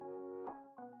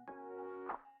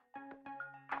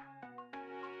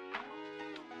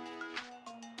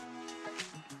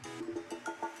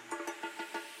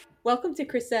Welcome to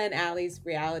Krista and Allie's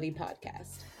reality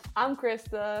podcast. I'm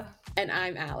Krista. And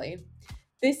I'm Allie.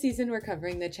 This season, we're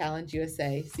covering the Challenge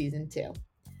USA Season 2.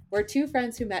 We're two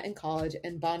friends who met in college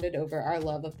and bonded over our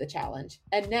love of the challenge.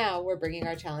 And now we're bringing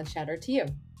our challenge chatter to you.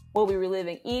 We'll be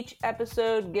reliving each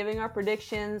episode, giving our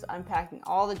predictions, unpacking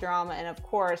all the drama, and of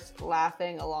course,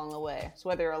 laughing along the way. So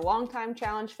whether you're a longtime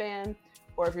challenge fan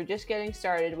or if you're just getting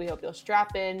started, we hope you'll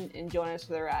strap in and join us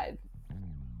for the ride.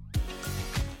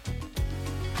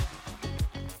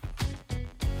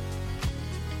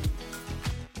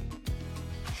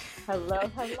 Hello,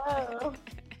 hello.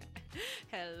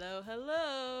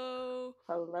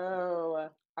 Hello.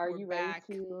 Are We're you back.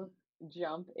 ready to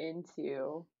jump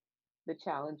into the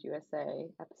Challenge USA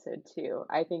episode 2?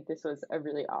 I think this was a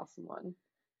really awesome one.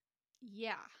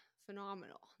 Yeah,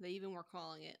 phenomenal. They even were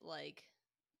calling it like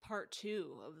part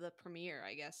 2 of the premiere,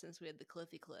 I guess, since we had the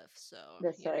Cliffy Cliff. So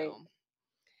That's right.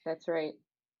 That's right.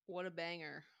 What a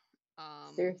banger.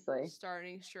 Seriously.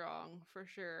 Starting strong for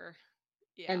sure.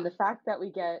 Yeah. And the fact that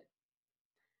we get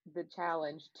the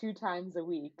challenge 2 times a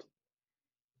week,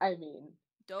 I mean,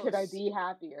 could I be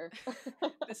happier?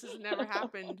 This has never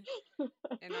happened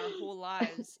in our whole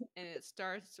lives, and it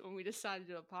starts when we decided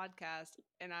to do a podcast,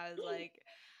 and I was like,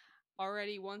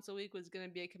 already once a week was going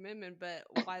to be a commitment, but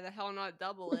why the hell not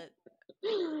double it?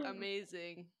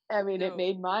 Amazing. I mean, it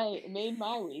made my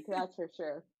week, that's for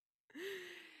sure.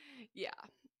 Yeah.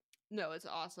 No, it's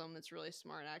awesome. It's really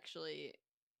smart, actually.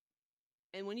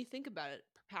 And when you think about it,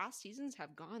 past seasons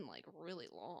have gone like really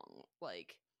long,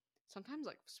 like sometimes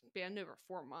like spanned over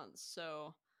 4 months.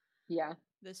 So yeah,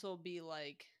 this will be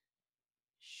like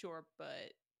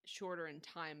shorter in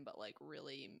time, but like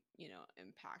really,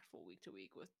 impactful week to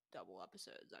week with double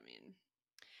episodes. I mean,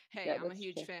 hey, yeah, I'm a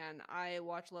huge fan. I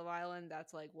watch Love Island.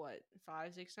 That's like what,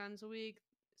 5-6 times a week.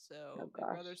 So Big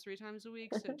Brother's 3 times a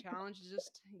week. So challenge is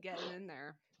just getting in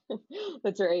there.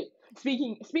 That's right.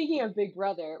 Speaking of Big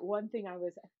Brother, one thing I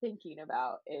was thinking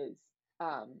about is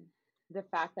the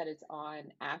fact that it's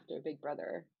on after Big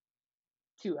Brother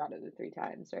 2 out of the 3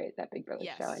 times, right? That Big Brother's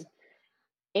showing.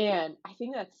 And I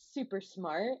think that's super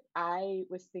smart. I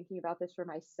was thinking about this for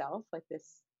myself, like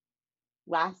this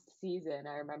last season.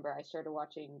 I remember I started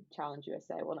watching Challenge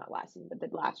USA. Well, not last season, but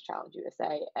the last Challenge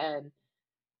USA. And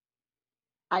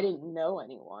I didn't know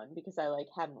anyone because I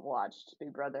hadn't watched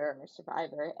Big Brother or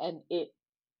Survivor, and it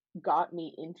got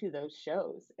me into those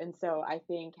shows. And so I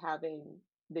think having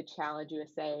the Challenge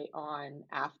USA on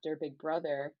after Big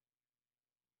Brother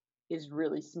is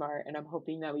really smart, and I'm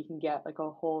hoping that we can get like a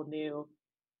whole new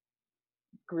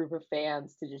group of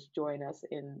fans to just join us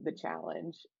in the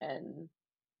challenge and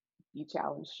be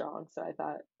challenge strong. So I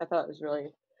thought it was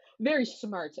really very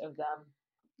smart of them.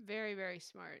 Very, very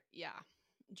smart. Yeah.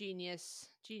 Genius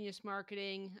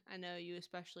marketing. I know you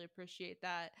especially appreciate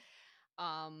that.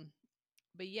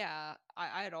 But yeah,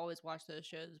 I had always watched those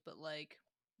shows, but like,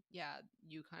 yeah,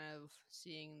 you kind of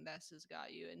seeing this has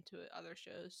got you into other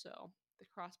shows. So the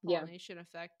cross-pollination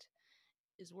effect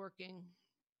is working.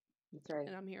 That's right.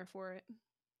 And I'm here for it.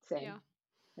 Same. Yeah.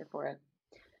 Here for it.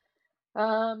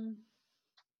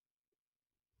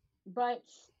 But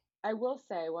I will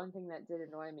say one thing that did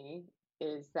annoy me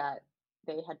is that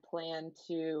they had planned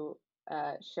to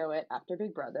show it after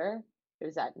Big Brother. It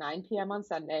was at 9 p.m. on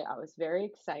Sunday. I was very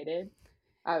excited.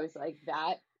 I was like,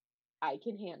 that, I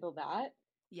can handle that.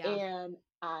 Yeah. And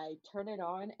I turn it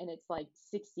on and it's like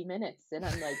 60 minutes. And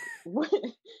I'm like, what?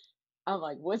 I'm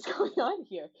like, what's going on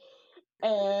here?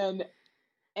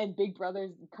 And Big Brother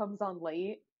comes on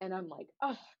late. And I'm like,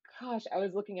 oh, gosh. I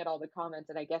was looking at all the comments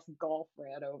and I guess golf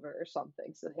ran over or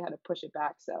something. So they had to push it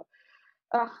back. So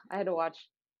I had to watch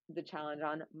the challenge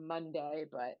on Monday.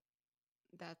 But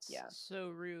that's so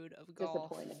rude of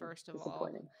golf, first of all.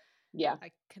 Yeah.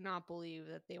 I cannot believe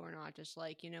that they were not just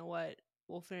like, you know what,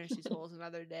 we'll finish these holes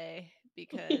another day,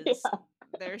 because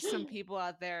there's some people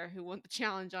out there who want the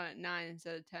challenge on at 9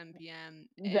 instead of 10 p.m.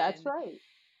 That's right.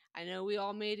 I know we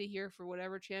all made it here for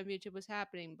whatever championship was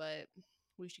happening, but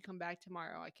we should come back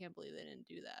tomorrow. I can't believe they didn't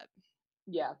do that.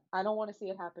 Yeah, I don't want to see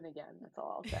it happen again. That's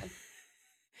all I'll say.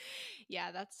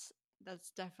 Yeah, that's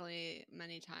definitely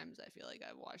many times I feel like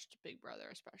I've watched Big Brother,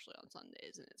 especially on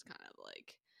Sundays, and it's kind of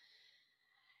like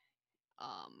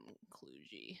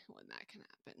kludgy when that can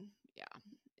happen. Yeah,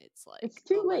 it's like it's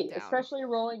too late, especially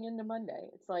rolling into Monday.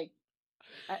 It's like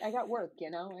I got work, I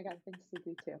got things to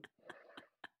do too.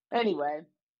 Anyway,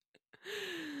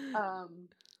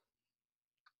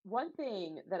 one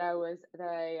thing that I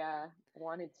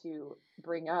wanted to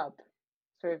bring up,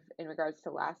 sort of in regards to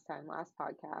last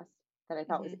podcast, that I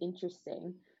thought was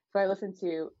interesting. So I listen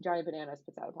to Johnny Bananas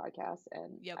puts out a podcast,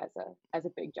 and Yep. as a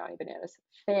big Johnny Bananas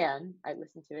fan, I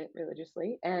listen to it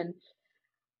religiously. And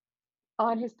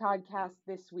on his podcast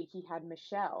this week, he had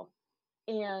Michele,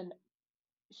 and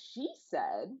she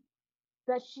said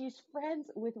that she's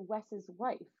friends with Wes's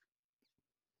wife.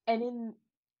 And in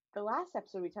the last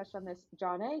episode we touched on this,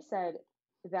 John A said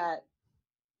that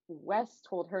Wes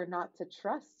told her not to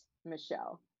trust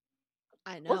Michele.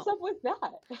 I know. What's up with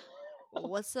that?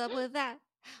 What's up with that?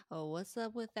 Oh, what's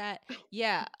up with that?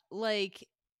 Yeah, like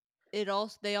they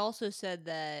also said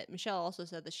that Michele also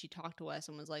said that she talked to Wes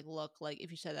and was like, look, like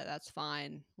if you said that, that's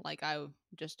fine. Like I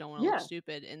just don't want to look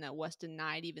stupid, and that Wes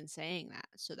denied even saying that.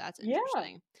 So that's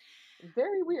interesting.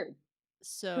 Very weird.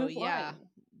 So yeah,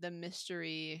 the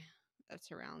mystery that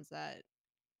surrounds that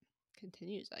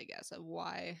continues, I guess, of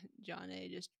why John A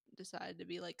just decided to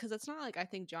be like, because it's not like I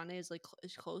think John A is like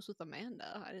is close with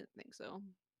Amanda. I didn't think so.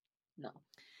 No.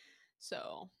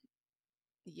 So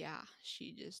yeah,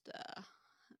 she just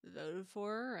voted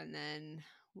for her, and then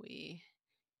we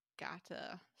got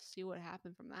to see what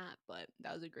happened from that. But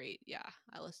that was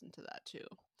I listened to that too.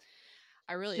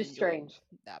 I really enjoyed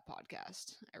that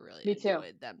podcast. I really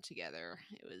enjoyed them together.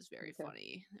 It was very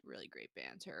funny, really great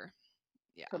banter.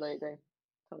 Yeah, totally agree.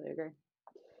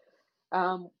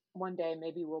 One day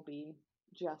maybe we'll be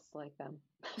just like them.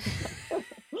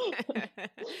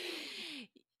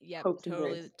 Yeah,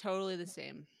 totally the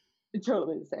same.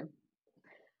 Totally the same.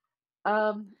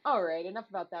 All right, enough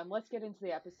about them. Let's get into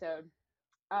the episode.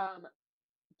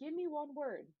 Give me one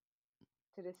word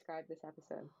to describe this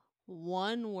episode.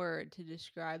 One word to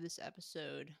describe this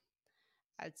episode,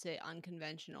 I'd say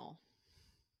unconventional.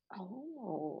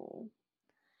 Oh.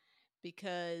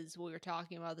 Because we were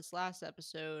talking about this last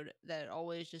episode, that it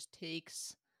always just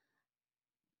takes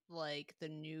like the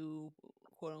new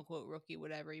quote unquote rookie,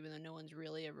 whatever, even though no one's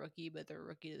really a rookie, but they're a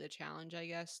rookie to the challenge, I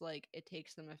guess. Like it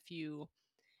takes them a few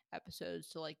episodes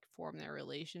to like form their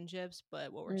relationships,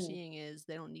 but what we're seeing is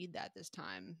they don't need that this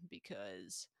time,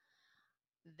 because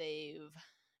they've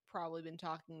probably been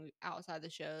talking outside the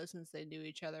show since they knew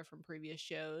each other from previous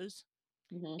shows.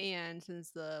 And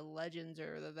since the legends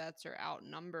or the vets are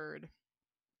outnumbered,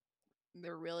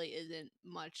 there really isn't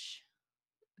much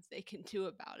they can do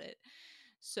about it.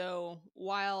 So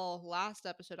while last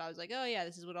episode I was like, oh yeah,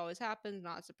 this is what always happens,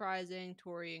 not surprising,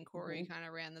 Tori and Corey kind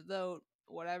of ran the vote,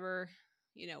 whatever,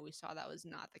 we saw that was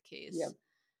not the case. Yep.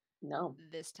 No.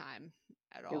 This time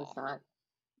at all. It was not.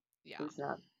 Yeah. It was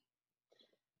not.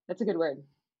 That's a good word.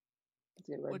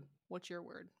 What's your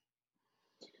word?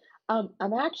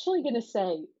 I'm actually gonna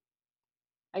say,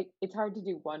 it's hard to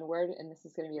do one word, and this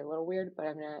is gonna be a little weird, but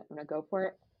I'm gonna go for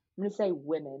it. I'm gonna say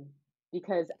women,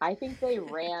 because I think they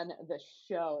ran the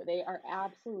show. They are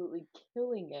absolutely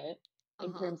killing it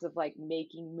in terms of like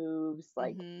making moves,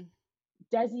 like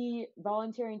Desi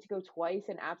volunteering to go twice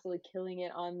and absolutely killing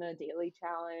it on the daily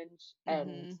challenge,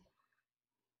 and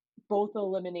both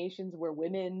eliminations were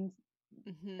women's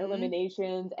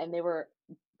eliminations, and they were,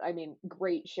 I mean,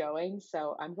 great showing.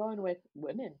 So I'm going with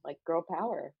women, like girl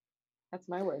power. That's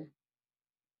my word.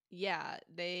 Yeah,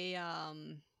 they are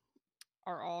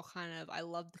all kind of, I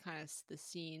love the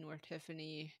scene where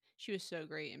Tiffany, she was so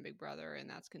great in Big Brother, and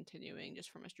that's continuing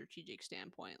just from a strategic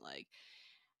standpoint, like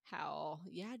how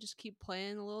just keep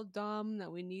playing a little dumb,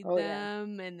 that we need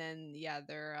them. And then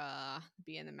they're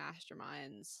being the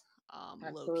masterminds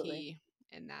low key,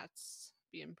 and that's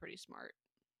being pretty smart.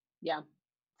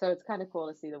 So it's kind of cool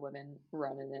to see the women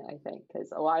running it, I think,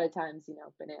 because a lot of times,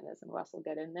 Bananas and Wes will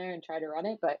get in there and try to run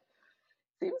it, but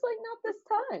seems like not this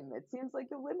time. It seems like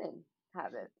the women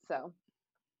have it, so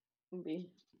it'll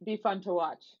be fun to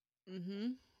watch.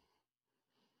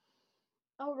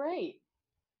 All right,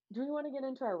 do we want to get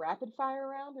into our rapid fire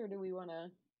round, or do we want to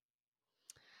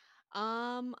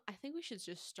I think we should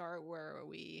just start where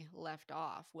we left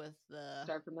off, with the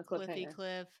start from the Cliffy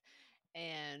Cliff,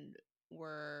 and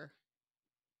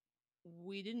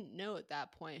we didn't know at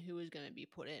that point who was going to be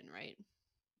put in, right?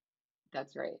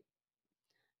 That's right.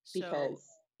 So, because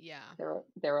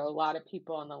there were a lot of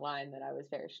people on the line that I was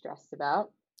very stressed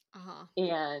about.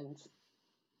 And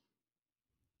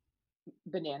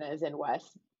Bananas and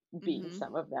Wes being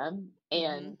some of them,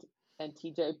 and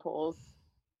TJ pulls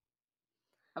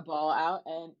a ball out,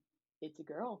 and it's a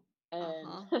girl, and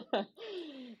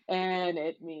and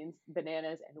it means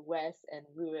Bananas and Wes and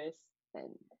Lewis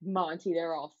and Monty,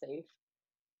 they're all safe.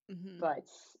 But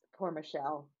poor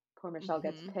Michele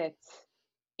gets picked,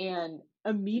 and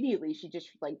immediately she just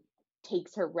like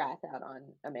takes her wrath out on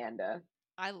Amanda.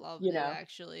 I love it,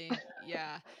 actually.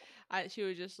 Yeah. she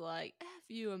was just like, F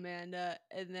you, Amanda.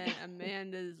 And then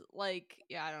Amanda's like,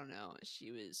 yeah, I don't know.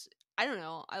 I don't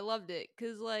know. I loved it.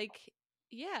 Cause like,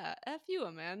 yeah, F you,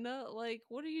 Amanda. Like,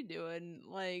 what are you doing?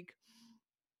 Like,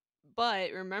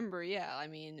 but remember, yeah, I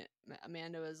mean,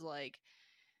 Amanda was like,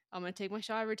 I'm gonna take my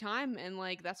shot every time, and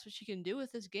like that's what she can do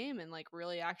with this game, and like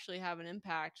really actually have an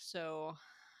impact. So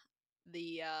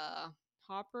the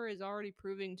Hopper is already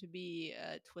proving to be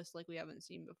a twist like we haven't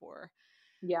seen before.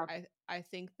 Yeah, I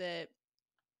think that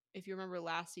if you remember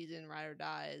last season, Ride or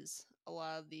Dies, a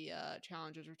lot of the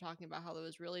challengers were talking about how there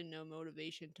was really no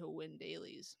motivation to win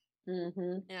dailies,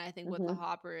 mhm, and I think what the mhm,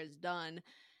 Hopper has done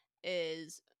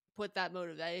is put that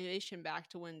motivation back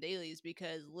to win dailies,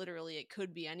 because literally it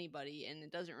could be anybody, and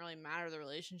it doesn't really matter the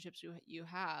relationships you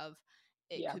have.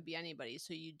 It yeah, could be anybody,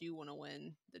 so you do want to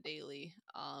win the daily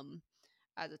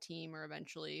as a team, or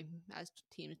eventually as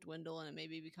teams dwindle and it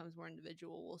maybe becomes more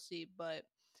individual, we'll see. But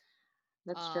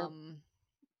that's true. um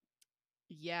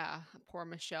yeah, poor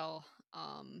Michele.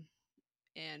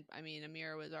 And I mean,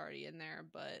 Amira was already in there,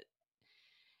 but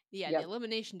yeah, the Yep.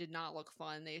 elimination did not look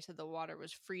fun. They said the water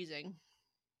was freezing.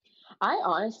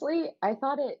 I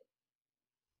thought it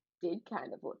did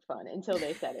kind of look fun until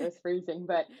they said it was freezing.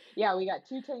 But yeah, we got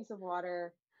 2 tanks of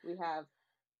water. We have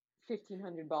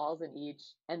 1,500 balls in each,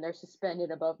 and they're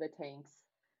suspended above the tanks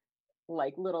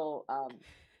like little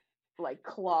like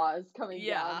claws coming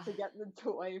down Yeah. to get the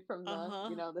toy from Uh the,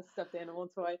 huh. the stuffed animal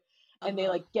toy. Uh And they huh.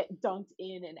 like get dunked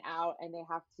in and out, and they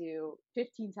have to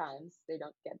 15 times they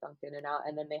don't get dunked in and out,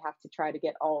 and then they have to try to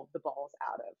get all of the balls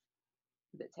out of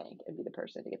the tank and be the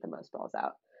person to get the most balls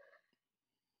out.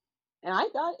 And I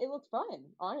thought it looked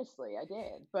fun, honestly, I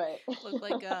did, but Looked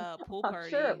like a pool I'm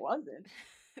sure it party. wasn't.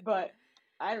 But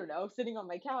I don't know, sitting on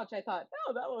my couch, I thought,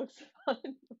 oh, that looks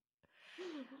fun.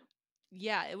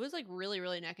 Yeah, it was like really,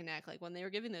 really neck and neck. Like when they were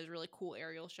giving those really cool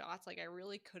aerial shots, like I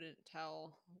really couldn't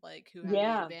tell like who had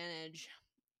the Yeah, advantage.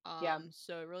 yeah,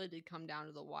 So it really did come down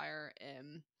to the wire,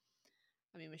 and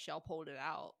I mean Michele pulled it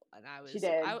out, and she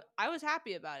did. I was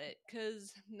happy about it,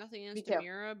 because nothing Me against too.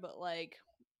 Amira, but like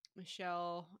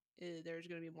Michele, there's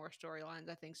going to be more storylines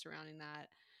I think surrounding that,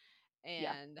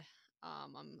 Yeah. and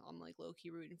I'm like low key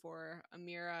rooting for her.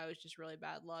 Amira was just really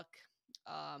bad luck,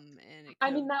 and it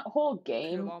I mean, that whole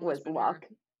could have game almost was been her. luck.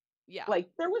 Yeah,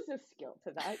 Like, there was no skill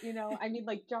to that. I mean,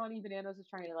 like, Johnny Bananas was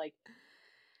trying to, like,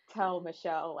 tell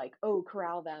Michelle, like, oh,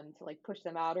 corral them to, like, push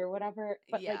them out or whatever.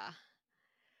 But, like, yeah,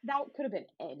 that could have been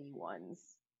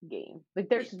anyone's game. Like,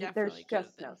 it there's definitely could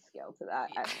have just been. no skill to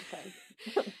that, I Yeah. don't think.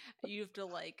 You have to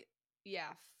like,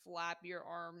 yeah, flap your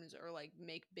arms or like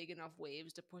make big enough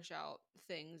waves to push out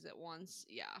things at once.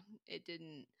 Yeah, it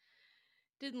didn't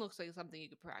look like something you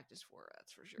could practice for,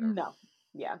 that's for sure. No.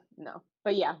 Yeah, no.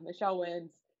 But yeah, Michelle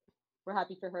wins. We're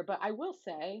happy for her. But I will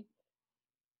say,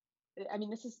 I mean,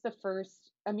 this is the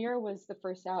first. Amira was the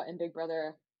first out in Big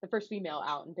Brother, the first female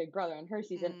out in Big Brother on her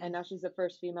season, and Mm, now she's the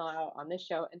first female out on this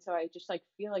show. And so I just like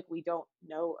feel like we don't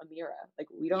know Amira, like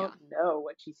we yeah, don't know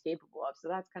what she's capable of. So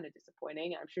that's kind of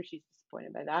disappointing. I'm sure she's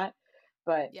disappointed by that,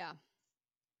 but yeah,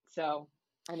 so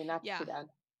I mean that's yeah. too bad.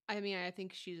 I mean, I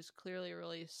think she's clearly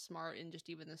really smart in just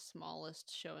even the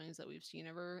smallest showings that we've seen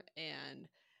of her, and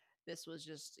this was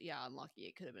just, yeah, unlucky.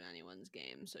 It could have been anyone's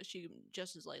game, so she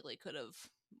just as likely could have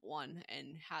won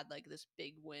and had like this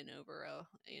big win over a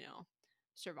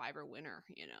survivor winner,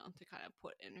 to kind of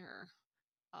put in her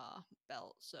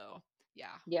belt. So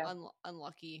yeah, Yeah,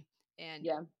 unlucky, and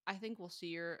yeah, I think we'll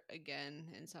see her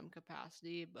again in some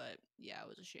capacity, but yeah, it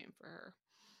was a shame for her.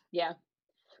 yeah.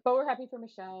 But we're happy for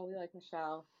Michelle. We like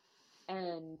Michelle,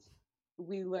 and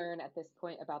we learn at this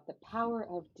point about the power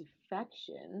of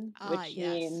defection, Ah, which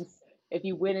yes. means if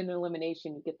you win an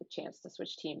elimination, you get the chance to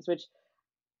switch teams, which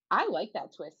I like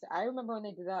that twist. I remember when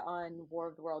they did that on War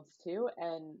of the Worlds too,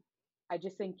 and I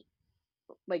just think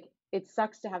like it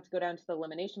sucks to have to go down to the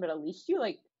elimination, but at least you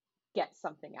like get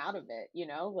something out of it.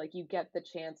 Like you get the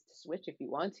chance to switch if you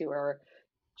want to, or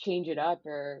change it up,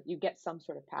 or you get some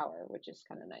sort of power, which is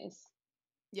kind of nice.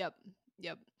 Yep.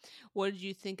 Yep. What did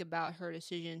you think about her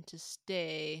decision to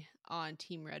stay on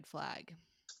Team Red Flag?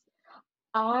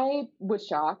 I was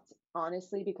shocked,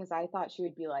 honestly, because I thought she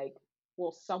would be like,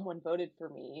 well, someone voted for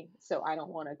me, so I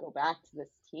don't want to go back to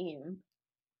this team.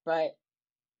 But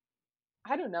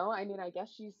I don't know. I mean, I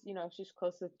guess she's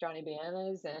close with Johnny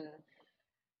Bananas, and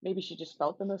maybe she just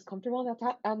felt the most comfortable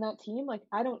on that team. Like,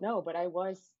 I don't know, but I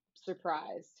was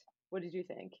surprised. What did you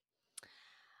think?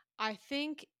 I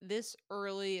think this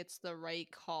early it's the right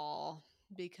call,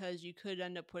 because you could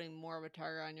end up putting more of a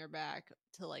target on your back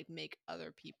to like make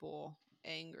other people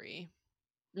angry.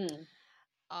 Mm,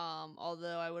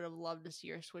 Although I would have loved to see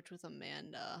her switch with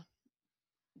Amanda,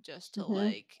 just to hmm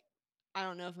like I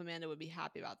don't know if Amanda would be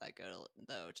happy about that go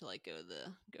to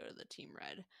the Team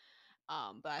Red.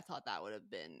 But I thought that would have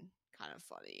been kind of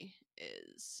funny,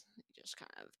 is just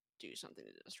kind of do something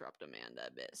to disrupt Amanda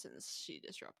a bit since she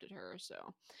disrupted her.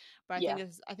 So, but Yeah.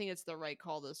 I think it's the right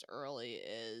call this early,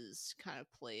 is kind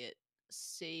of play it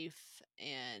safe,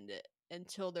 and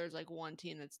until there's like one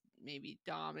team that's maybe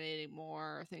dominating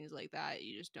more or things like that,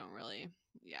 you just don't really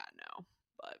know.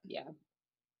 But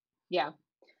Yeah,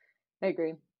 I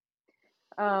agree.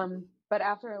 But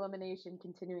after elimination,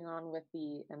 continuing on with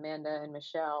the Amanda and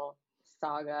Michele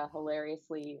saga,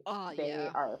 hilariously, they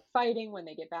yeah. are fighting when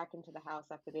they get back into the house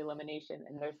after the elimination,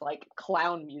 and there's like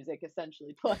clown music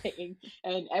essentially playing,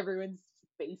 and everyone's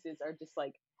faces are just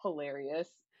like hilarious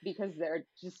because they're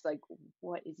just like,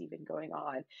 what is even going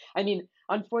on? I mean,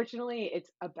 unfortunately,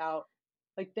 it's about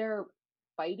like their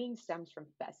fighting stems from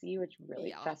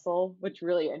Fessel, which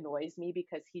really annoys me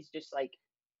because he's just like,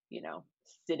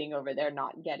 sitting over there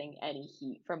not getting any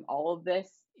heat from all of this.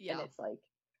 Yeah. And it's like,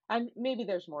 and maybe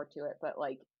there's more to it, but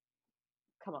like,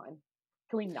 come on.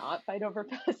 Can we not fight over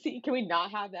Fessy? Can we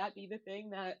not have that be the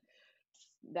thing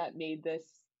that made this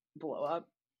blow up,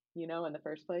 in the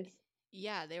first place?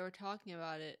 Yeah, they were talking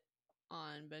about it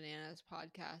on Banana's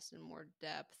podcast in more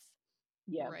depth.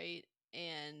 Yeah. Right.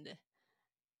 And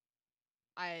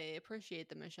I appreciate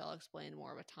that Michele explained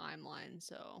more of a timeline.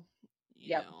 So,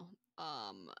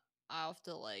 I'll have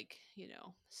to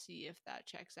see if that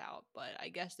checks out. But I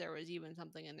guess there was even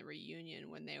something in the reunion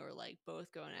when they were like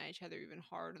both going at each other even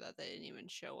harder that they didn't even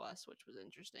show us, which was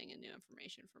interesting and new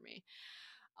information for me.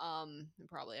 And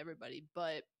probably everybody.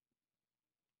 But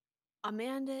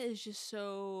Amanda is just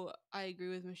so, I agree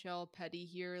with Michele, petty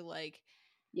here. Like,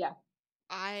 yeah,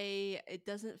 it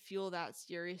doesn't feel that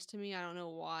serious to me. I don't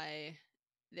know why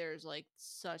there's like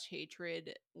such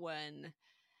hatred when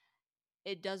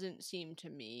it doesn't seem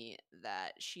to me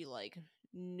that she like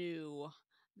knew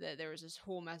that there was this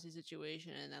whole messy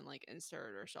situation and then like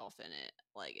inserted herself in it.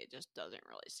 Like, it just doesn't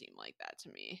really seem like that to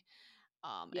me.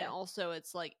 And also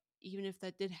it's like, even if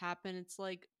that did happen, it's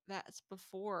like that's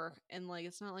before, and like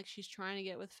it's not like she's trying to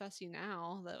get with Fessy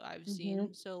now that I've seen.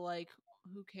 So like,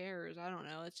 who cares? I don't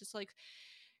know. It's just like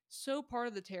so part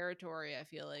of the territory, I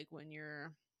feel like, when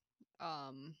you're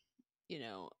you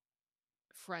know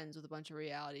friends with a bunch of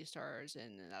reality stars,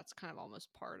 and that's kind of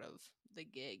almost part of the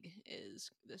gig, is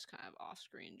this kind of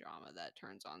off-screen drama that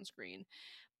turns on screen.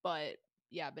 But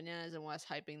yeah, Bananas and Wes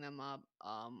hyping them up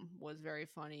was very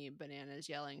funny. Bananas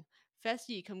yelling,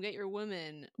 "Fessy, come get your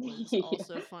women," was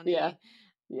also funny.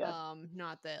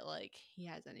 Not that like he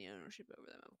has any ownership over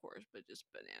them, of course, but just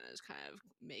Bananas kind of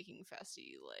making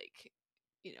Fessy like,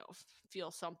 feel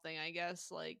something, I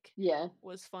guess, like,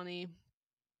 was funny.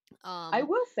 I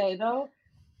will say though,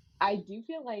 I do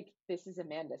feel like this is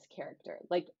Amanda's character.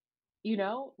 Like,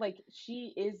 like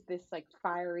she is this like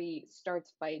fiery,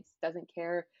 starts fights, doesn't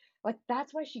care. Like,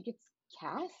 that's why she gets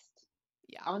cast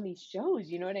on these shows.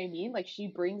 You know what I mean? Like, she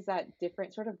brings that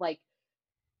different sort of like,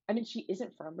 I mean, she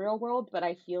isn't from real world, but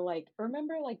I feel like,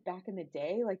 remember like back in the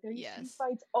day, like there used to be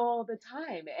fights all the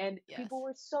time and people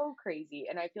were so crazy.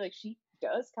 And I feel like she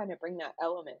does kind of bring that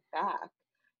element back.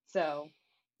 So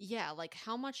yeah, like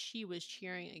how much she was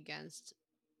cheering against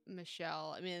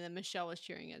Michele. I mean, then Michele was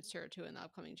cheering against her too in the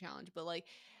upcoming challenge, but like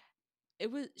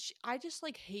I just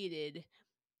like hated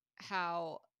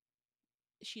how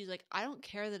she's like, I don't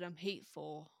care that I'm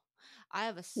hateful. I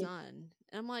have a son.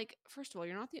 And I'm like, first of all,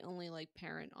 you're not the only like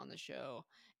parent on the show.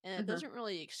 And it doesn't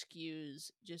really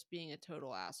excuse just being a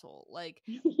total asshole. Like,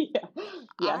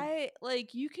 I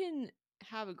like, you can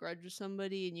have a grudge with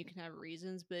somebody and you can have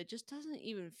reasons, but it just doesn't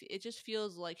even, it just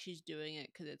feels like she's doing it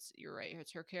because you're right,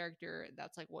 it's her character.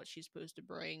 That's like what she's supposed to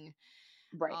bring.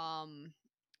 Right.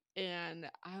 And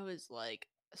I was like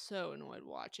so annoyed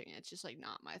watching it. It's just like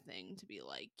not my thing to be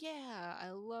like, yeah, I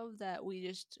love that we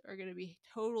just are going to be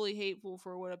totally hateful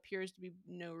for what appears to be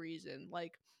no reason.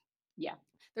 Like,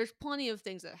 there's plenty of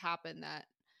things that happen that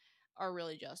are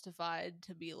really justified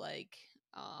to be like,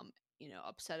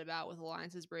 upset about, with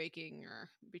alliances breaking or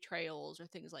betrayals or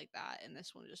things like that. And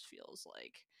this one just feels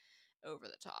like over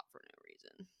the top for no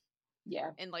reason.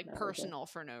 Yeah. And like personal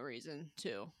for no reason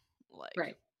too. Like,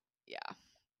 right. Yeah.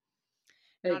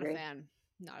 I Not agree. a fan.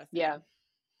 Not a fan. Yeah.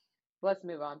 Let's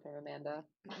move on from Amanda.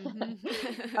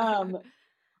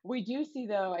 We do see,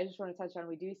 though, I just want to touch on,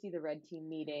 we do see the red team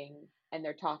meeting and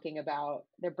they're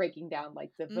breaking down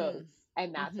like the votes.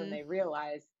 And that's when they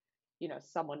realize,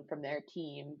 someone from their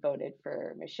team voted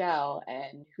for Michele,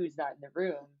 and who's not in the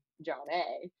room?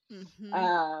 Jonna.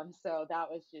 So that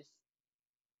was just,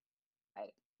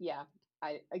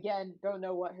 I again don't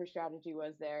know what her strategy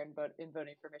was there in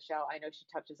voting for Michele. I know she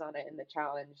touches on it in the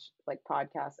challenge like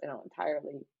podcast. I don't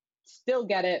entirely still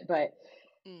get it, but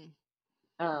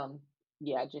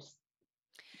yeah, just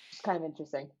kind of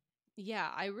interesting. Yeah,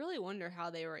 I really wonder how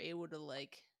they were able to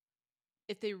like,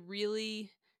 if they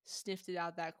really sniffed it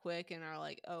out that quick and are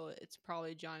like, oh, it's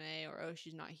probably John A, or oh,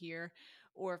 she's not here,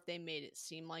 or if they made it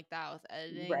seem like that with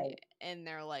editing, Right. and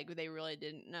they're like, they really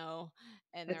didn't know,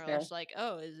 and That's they're fair. just like,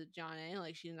 oh, is it John A?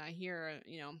 Like, she's not here,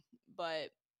 But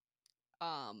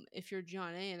if you're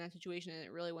John A in that situation and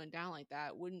it really went down like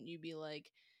that, wouldn't you be like,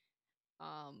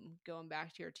 going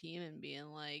back to your team and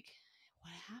being like,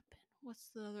 what happened?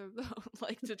 What's the other vote?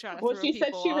 Like, to try to Well, throw she said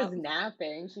people she was up.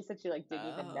 napping. She said she like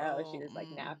didn't even know she Oh, was like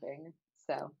napping.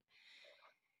 So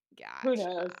who gotcha.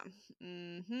 knows?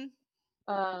 Mm-hmm.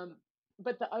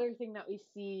 But the other thing that we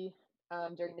see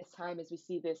during this time is we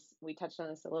see this. We touched on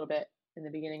this a little bit in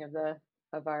the beginning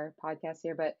of our podcast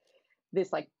here, but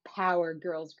this like power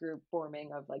girls group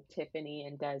forming of like Tiffany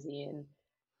and Desi and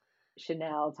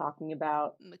Chanel talking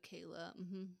about Michaela.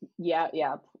 Mm-hmm.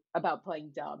 yeah about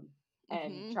playing dumb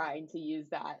and Mm-hmm. trying to use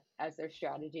that as their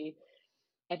strategy,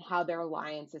 and how their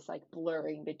alliance is like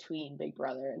blurring between Big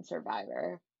Brother and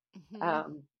Survivor.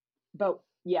 Mm-hmm. But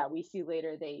yeah, we see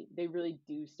later they really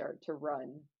do start to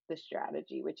run the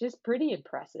strategy, which is pretty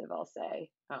impressive, I'll say.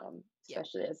 Yep.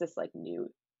 Especially as this like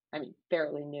new, I mean,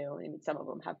 fairly new. I mean, some of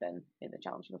them have been in the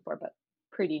challenge before, but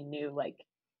pretty new like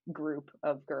group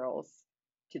of girls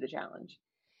to the challenge.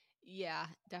 Yeah,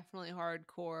 definitely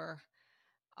hardcore.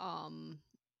 Um,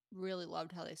 really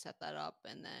loved how they set that up,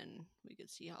 and then we could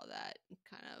see how that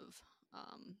kind of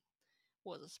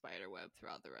was a spider web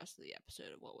throughout the rest of the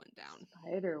episode of what went down.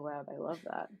 Spider web, I love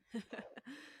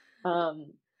that.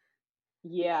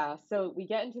 Yeah, so we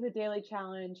get into the daily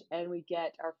challenge and we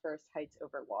get our first heights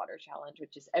over water challenge,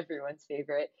 which is everyone's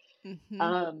favorite.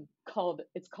 Mm-hmm.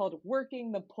 It's called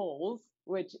working the poles,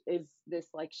 which is this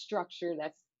like structure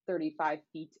that's 35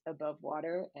 feet above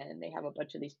water, and they have a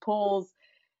bunch of these poles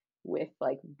with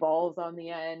like balls on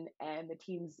the end, and the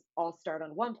teams all start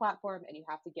on one platform and you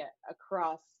have to get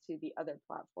across to the other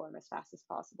platform as fast as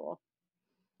possible.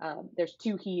 There's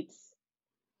 2 heats,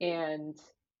 and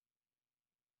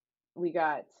we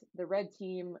got the red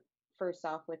team first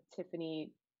off with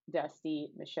Tiffany,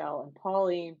 Dusty, Michele, and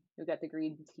Paulie. We got the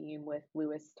green team with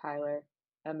Lewis, Tyler,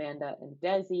 Amanda, and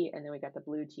Desi. And then we got the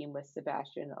blue team with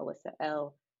Sebastian, Alyssa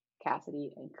L,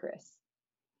 Cassidy, and Chris.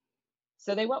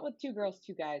 So they went with 2 girls,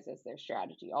 2 guys as their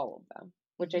strategy, all of them,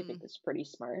 which I think is pretty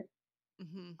smart.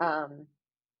 Mm-hmm.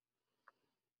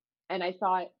 And I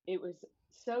thought it was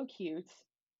so cute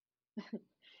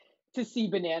to see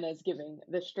Bananas giving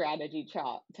the strategy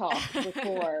talk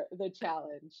before the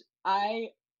challenge. I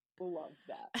loved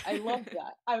that. I loved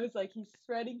that. I was like, he's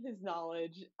spreading his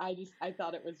knowledge. I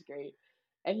thought it was great.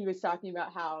 And he was talking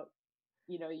about how,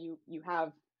 you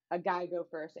have a guy go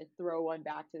first and throw one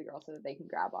back to the girl so that they can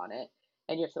grab on it.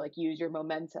 And you have to like use your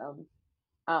momentum.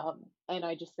 And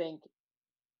I just think,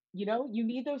 you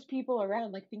need those people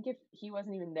around. Like, think if he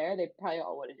wasn't even there, they probably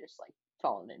all would have just like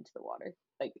fallen into the water.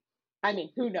 Like, I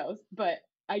mean, who knows? But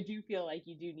I do feel like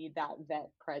you do need that vet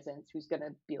presence who's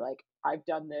gonna be like, I've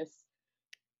done this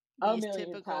These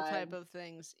typical type of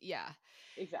things. Yeah.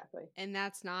 Exactly. And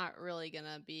that's not really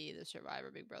gonna be the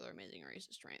Survivor Big Brother Amazing Race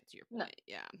strength, to your point.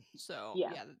 No. Yeah. So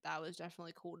yeah, that was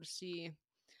definitely cool to see.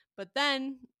 But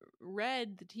then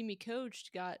Red, the team he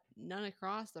coached, got none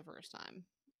across the first time.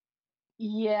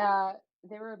 Yeah,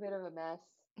 they were a bit of a mess.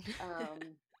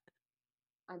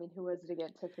 I mean, who was it again?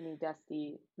 Tiffany,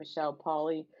 Dusty, Michele,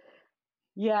 Paulie.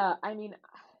 Yeah, I mean,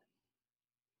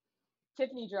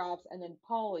 Tiffany drops, and then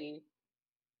Paulie.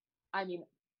 I mean,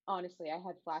 honestly, I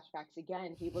had flashbacks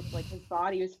again. He looked like his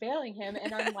body was failing him,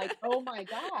 and I'm like, oh my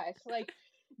gosh, like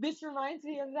this reminds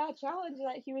me of that challenge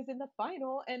that he was in the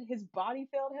final and his body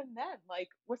failed him then. Like,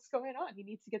 what's going on? He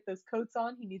needs to get those coats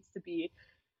on. He needs to be,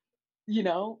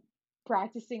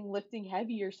 practicing lifting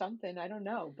heavy or something. I don't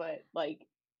know, but like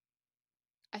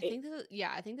I think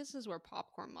this is where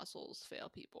popcorn muscles fail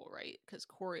people, right? Because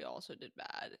Corey also did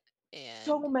bad. And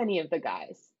so many of the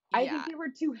guys. I think they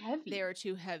were too heavy. They were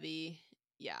too heavy.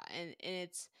 Yeah, and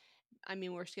it's, I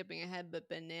mean, we're skipping ahead, but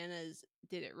Bananas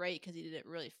did it right because he did it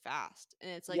really fast.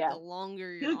 And it's like the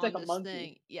longer you're on this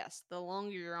thing, the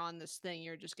longer you're on this thing,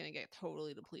 you're just gonna get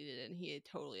totally depleted. And he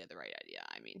totally had the right idea.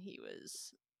 I mean, he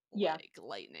was like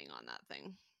lightning on that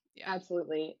thing. Yeah,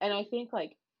 absolutely. And I think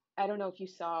like, I don't know if you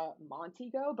saw Monty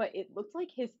go, but it looked like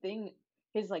his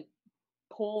like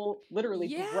pole literally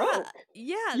broke.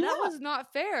 Yeah, that was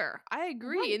not fair. I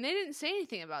agree. Right. And they didn't say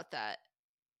anything about that.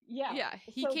 Yeah,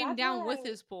 he So came down with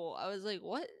his pole. I was like,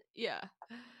 what? Yeah.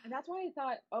 and that's why I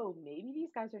thought, oh, maybe these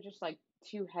guys are just like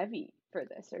too heavy for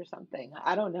this or something.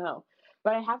 I don't know.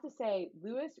 But I have to say,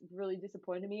 Lewis really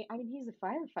disappointed me. I mean, he's a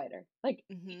firefighter. Like,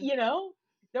 Mm-hmm.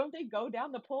 don't they go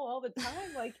down the pole all the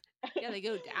time? Like, Yeah, they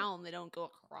go down, they don't go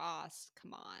across.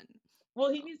 Come on.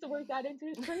 well, he needs to work that into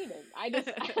his training.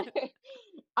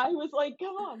 I was like,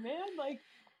 come on, man. Like,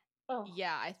 oh,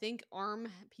 Yeah, I think arm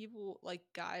people, like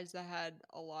guys that had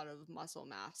a lot of muscle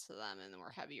mass to them and were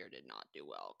heavier, did not do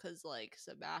well. Cause like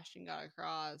Sebastian got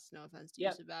across. No offense to you,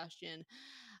 yep. Sebastian.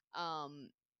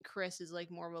 Chris is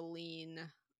like more of a lean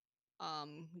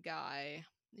guy.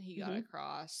 He got Hmm.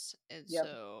 across, and Yep.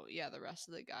 so yeah, the rest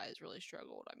of the guys really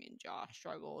struggled. I mean, Josh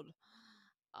struggled.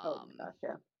 Oh Um, my gosh,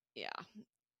 yeah.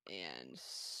 yeah, and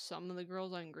some of the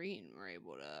girls on green were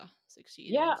able to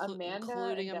succeed, Yeah, Amanda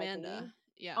including and Amanda. Desi.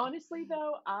 Yeah. Honestly,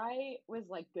 though, I was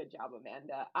like, good job,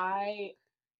 Amanda. I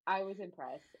was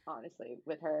impressed, honestly,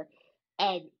 with her.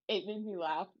 And it made me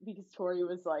laugh because Tori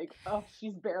was like, oh,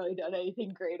 she's barely done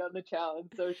anything great on the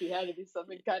challenge, so she had to do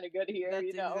something kind of good here,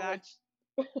 That's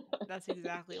which that's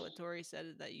exactly what Tori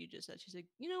said that you just said. She's like,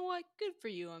 you know what? Good for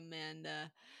you,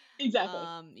 Amanda. exactly.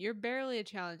 You're barely a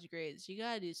challenge grade, so you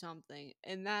gotta do something.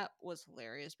 And that was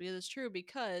hilarious because it's true,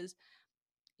 because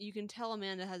you can tell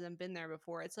Amanda hasn't been there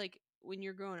before. It's like when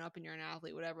you're growing up and you're an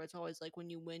athlete, whatever, it's always like when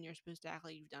you win, you're supposed to act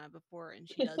like you've done it before. And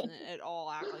she doesn't at all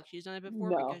act like she's done it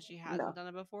before No, because she hasn't no. done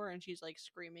it before. And she's like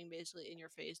screaming basically in your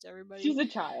face to everybody. She's a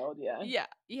child, yeah. Yeah,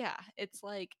 yeah. It's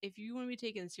like if you want to be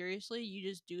taken seriously, you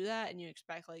just do that and you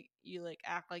expect like you like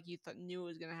act like you knew it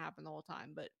was gonna happen the whole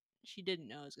time, but she didn't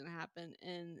know it was gonna happen,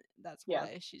 and that's Yeah.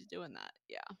 why she's doing that.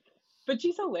 Yeah. But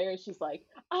she's hilarious. She's like,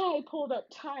 I pulled up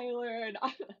Tyler and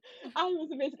I was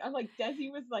amazing. I'm like,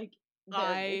 Desi was like there with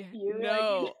I you. Like,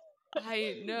 know.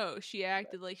 I know. She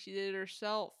acted like she did it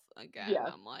herself again. yeah.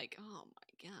 I'm like, oh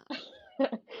my god.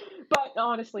 But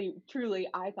honestly, truly,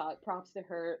 I thought props to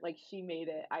her. Like, she made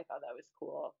it. I thought that was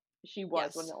cool. She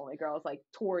was one of Yes. the only girls. Like,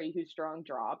 Tori, who's strong,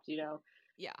 dropped,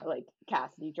 Yeah. like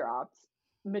Cassidy dropped,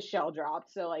 Michelle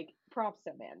dropped. So, like, props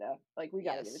to Amanda. Like, we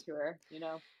got to give Yes. it to her,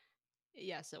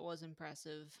 Yes, it was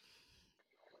impressive.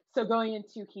 So going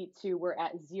into heat 2, we're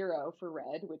at 0 for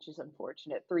red, which is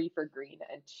unfortunate, 3 for green,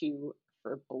 and 2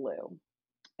 for blue.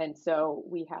 And so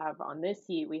we have on this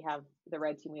heat, we have the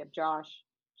red team, we have Josh,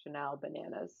 Chanel,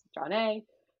 Bananas, John A.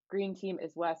 Green team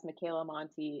is Wes, Michaela,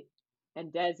 Monty,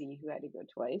 and Desi, who had to go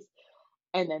twice.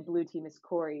 And then blue team is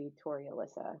Corey, Tori,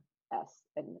 Alyssa, S,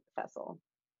 and Fessel.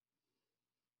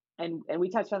 And we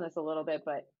touched on this a little bit,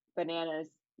 but Bananas,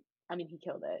 I mean, he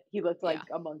killed it. He looked like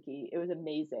Yeah. a monkey. It was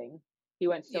amazing. He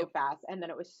went so Yep. fast, and then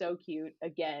it was so cute.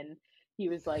 Again, he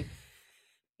was like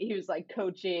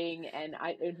coaching, and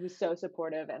it was so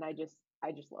supportive, and I just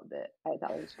loved it. I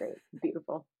thought it was great,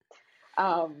 beautiful.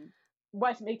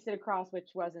 Wes makes it across, which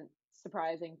wasn't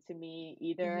surprising to me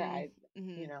either.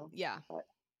 Yeah. But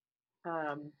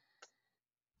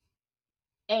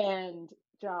and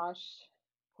Josh,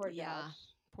 poor Yeah. Josh.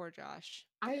 Poor Josh.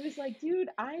 I was like, dude,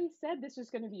 I said this was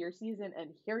going to be your season,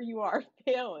 and here you are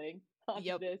failing on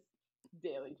Yep. this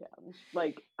daily challenge.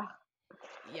 Like,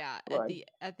 Yeah, Lord.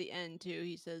 at the end too,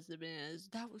 he says to Bananas,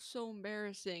 "That was so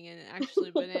embarrassing," and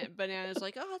actually, Bananas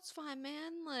like, "Oh, it's fine,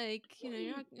 man. Like,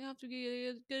 you're not you have to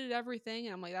get good at everything."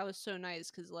 And I'm like, that was so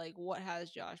nice because like, what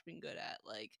has Josh been good at?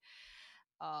 Like,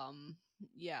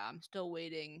 yeah, I'm still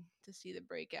waiting to see the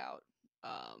breakout,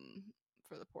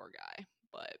 for the poor guy,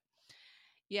 but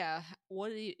yeah,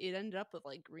 it ended up with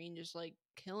like green just like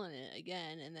killing it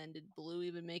again, and then did blue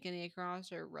even make any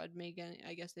across or red make any?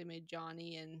 I guess they made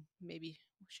Johnny and maybe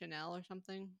Chanel or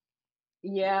something.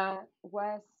 Yeah,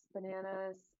 Wes,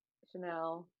 Bananas,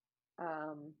 Chanel,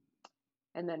 and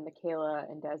then Michaela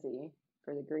and Desi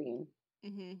for the green.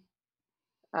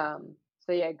 Mm-hmm.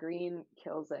 So yeah, green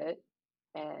kills it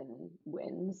and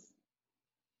wins.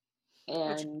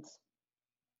 And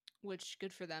Which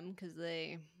good for them because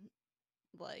they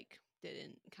like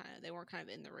they weren't kind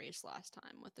of in the race last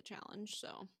time with the challenge,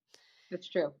 so that's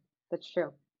true. That's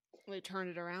true. they turned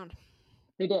it around.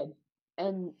 They did.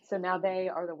 And so now they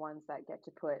are the ones that get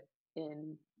to put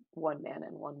in one man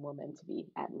and one woman to be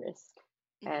at risk.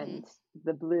 Mm-hmm. And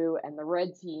the blue and the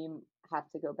red team have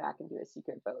to go back and do a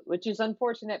secret vote, which is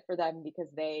unfortunate for them because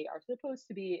they are supposed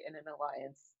to be in an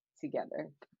alliance together.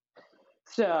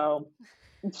 So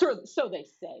they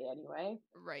say anyway.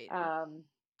 Right.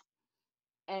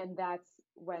 And that's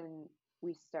when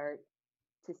we start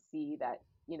to see that,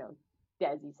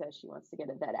 Desi says she wants to get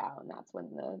a vet out, and that's when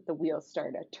the wheels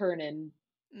start turning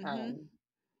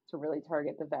to really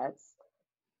target the vets.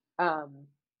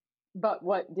 But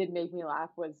what did make me laugh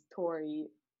was Tori,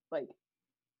 like,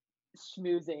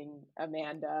 schmoozing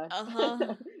Amanda.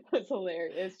 Uh-huh. It's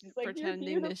hilarious. She's like, "You're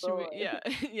Pretending to beautiful." yeah,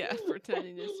 yeah,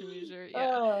 pretending to smooze her. Yeah.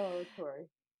 Oh, Tori.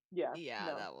 Yeah, Yeah,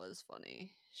 no. that was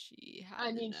funny. She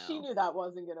I had to mean, she know. knew that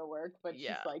wasn't gonna work, but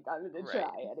she's Yeah. like, "I'm gonna Right.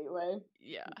 try anyway,"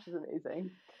 Yeah. which is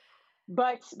amazing.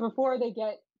 But before they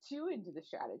get too into the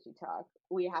strategy talk,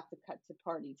 we have to cut to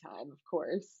party time, of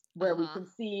course, where we Uh-huh. can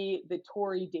see the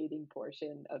Tori dating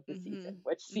portion of the season, Mhm.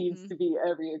 which seems Mhm. to be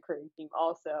a reoccurring theme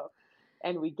also.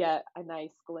 And we get a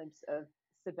nice glimpse of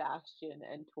Sebastian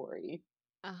and Tori.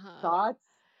 Uh-huh. Thoughts?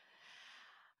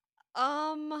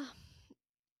 Um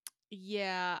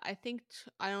yeah, I think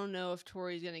I don't know if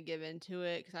Tori's going to give into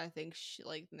it cuz I think she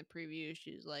like in the preview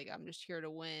she's like I'm just here to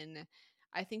win.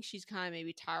 I think she's kind of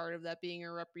maybe tired of that being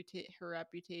her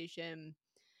reputation.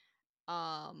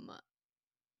 Um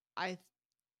I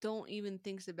don't even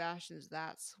think Sebastian's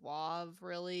that suave,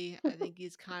 really. I think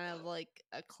he's kind of like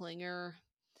a clinger.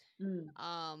 Mm,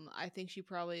 I think she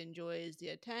probably enjoys the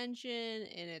attention,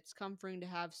 and it's comforting to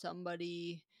have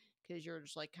somebody because you're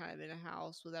just like kind of in a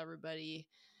house with everybody.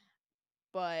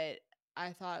 But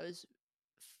I thought it was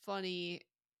funny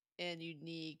and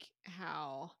unique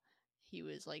how he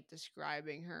was like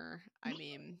describing her. I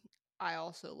mean, I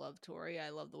also love Tori. I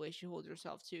love the way she holds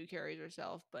herself too, carries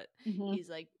herself, but hmm he's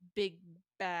like big,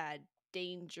 bad,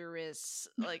 dangerous,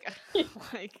 like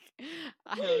like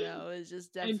I don't know, it's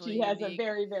just And she definitely has a unique.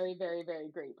 very, very, very, very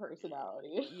great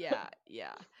personality. Yeah,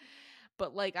 yeah.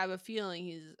 But like I have a feeling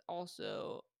he's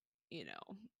also, you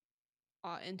know,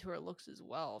 into her looks as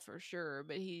well for sure,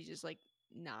 but he's just like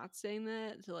not saying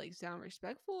that to like sound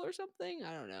respectful or something.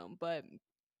 I don't know, but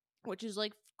which is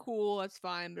like cool, that's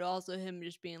fine. But also him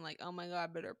just being like, oh my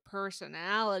god, but her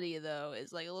personality though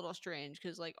is like a little strange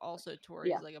because like also Tori's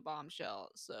Yeah, like a bombshell,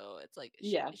 so it's like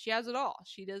yeah, she has it all.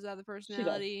 She does have the she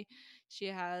does. personality, she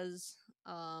has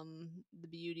the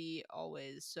beauty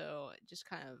always, so just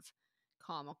kind of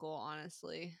comical,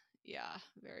 honestly. Yeah,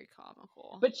 very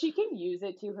comical. But she can use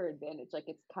it to her advantage. Like,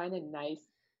 it's kind of nice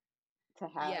to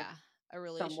have Yeah, a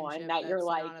someone relationship that you're that's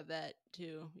like, not a vet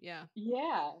too. Yeah.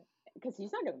 yeah, because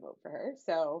he's not going to vote for her.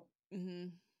 So,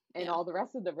 Mhm. and Yeah. all the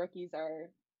rest of the rookies are,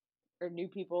 or new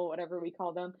people, whatever we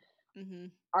call them,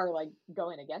 Mhm. are like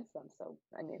going against them. So,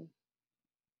 I mean,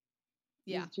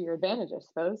 use Yeah. it to your advantage, I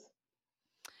suppose.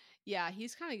 Yeah,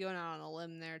 he's kind of going out on a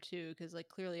limb there too, because like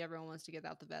clearly everyone wants to get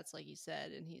out the vets, like he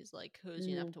said, and he's like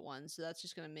cozying up Mm, to one, so that's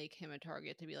just gonna make him a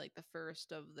target to be like the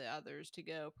first of the others to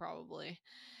go, probably.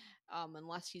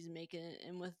 Unless he's making it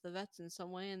in with the vets in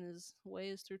some way, and his way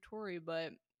is through Tori.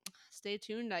 But stay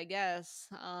tuned, I guess.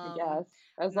 I guess.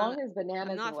 As I'm not, long as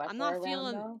Bananas and Wes I'm not are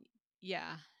around, feeling. though,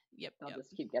 Yeah. Yep. they'll Yep.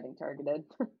 just keep getting targeted.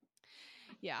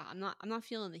 Yeah. I'm not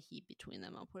feeling the heat between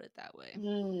them. I'll put it that way.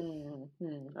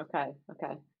 Okay,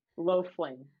 okay. Low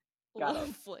flame. Got Low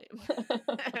it. flame.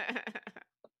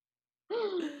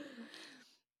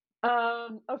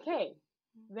 Okay.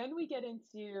 Then we get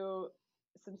into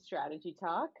some strategy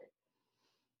talk.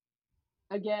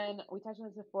 Again, we touched on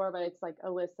this before, but it's like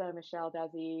Alyssa, Michelle,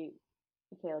 Desi,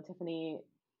 Michaela, Tiffany.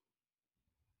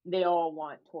 They all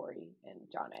want Tori and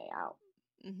Jonna out,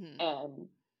 Mhm.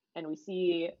 and we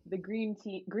see the green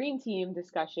team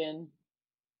discussion,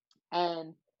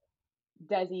 and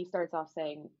Desi starts off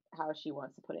saying how she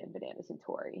wants to put in Bananas and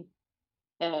Tori,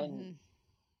 and Mhm.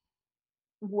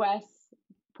 Wes,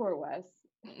 poor Wes,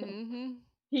 Mhm.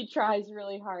 he tries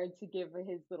really hard to give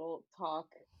his little talk,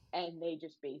 and they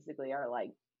just basically are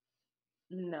like,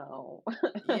 no,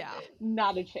 Yeah.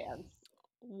 not a chance.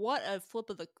 What a flip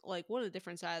of the like what a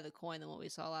different side of the coin than what we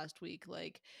saw last week.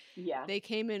 Like Yeah. they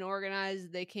came in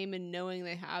organized, they came in knowing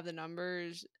they have the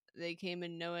numbers, they came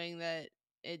in knowing that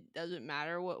it doesn't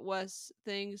matter what Wes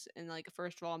thinks, and like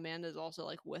first of all Amanda's also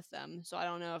like with them. So I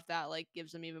don't know if that like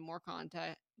gives them even more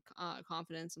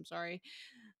confidence, I'm sorry.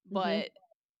 hmm But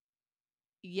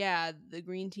yeah, the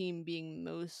green team being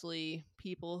mostly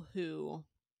people who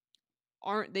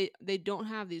aren't they don't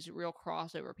have these real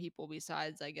crossover people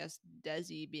besides I guess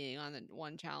Desi being on the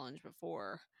one challenge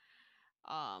before.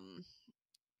 Um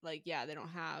like yeah, they don't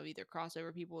have either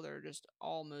crossover people, they're just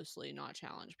all mostly not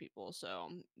challenge people. So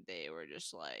they were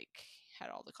just like had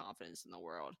all the confidence in the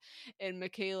world. And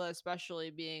Michaela especially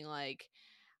being like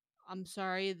I'm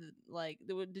sorry, like,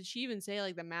 did she even say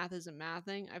like the math isn't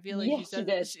mathing? I feel like Yeah, she she says,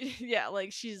 did. yeah,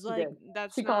 like she's She like, did.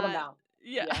 that's She called him not, out.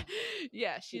 yeah, Yeah,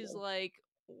 yeah. she She's did. like,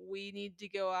 we need to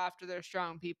go after their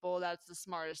strong people. That's the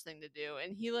smartest thing to do.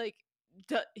 And he like,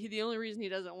 the only reason he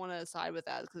doesn't want to side with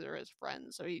that is because they're his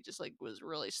friends. So he just like was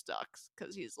really stuck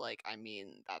because he's like, I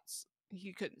mean, that's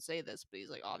he couldn't say this, but he's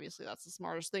like, obviously that's the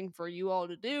smartest thing for you all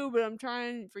to do. But I'm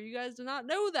trying for you guys to not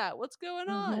know that. What's going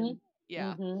hmm on?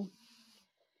 Yeah. hmm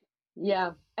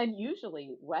Yeah. And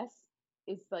usually Wes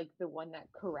is like the one that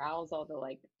corrals all the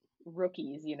like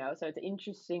rookies, you know. So it's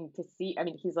interesting to see. I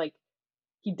mean,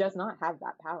 he does not have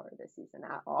that power this season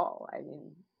at all. I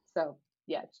mean, so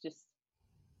yeah, it's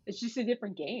just a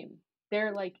different game.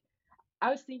 They're like I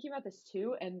was thinking about this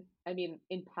too, and I mean,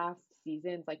 in past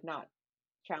seasons, like not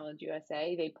Challenge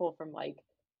USA, they pull from like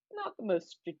not the most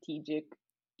strategic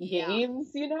Yeah.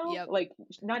 games, you know? Yep. Like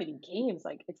not even games,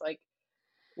 like it's like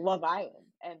Love Island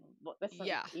and that's not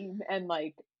Yeah. a game and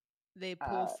like They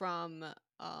pull uh from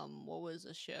what was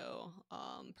the show?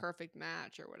 Perfect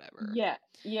Match or whatever. yeah,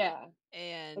 yeah,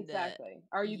 And exactly.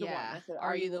 Are you the one? yeah, That's it.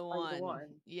 are you the Are you the one?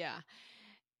 one? Yeah.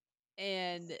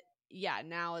 And yeah,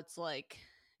 now it's like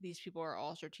these people are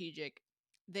all strategic.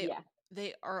 They Yeah,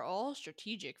 they are all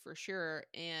strategic for sure,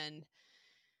 and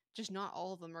just not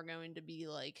all of them are going to be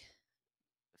like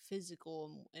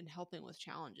physical and helping with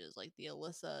challenges like the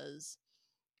Alyssas,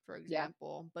 for yeah,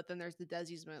 example. But then there's the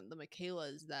Desi's, the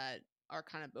Michaelas that are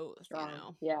kind of both, you strong.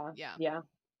 know? Yeah, Yeah. yeah,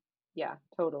 yeah,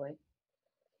 totally.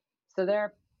 So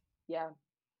they're yeah,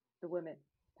 the women,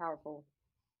 powerful.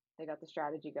 They got the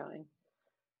strategy going.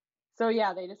 So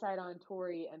yeah, they decide on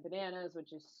Tori and Bananas,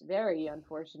 which is very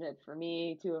unfortunate for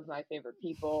me. Two of my favorite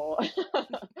people.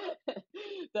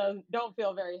 So don't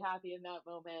feel very happy in that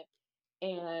moment.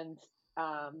 And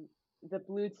the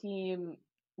blue team,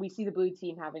 we see the blue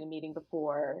team having a meeting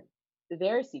before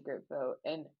their secret vote,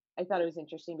 and I thought it was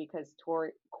interesting because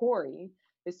Corey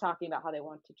is talking about how they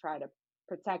want to try to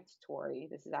protect Tori.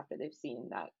 This is after they've seen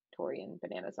that Tori and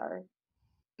Bananas are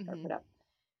Hmm. put up.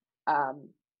 Um,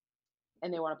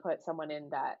 and they want to put someone in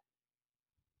that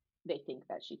they think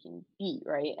that she can beat,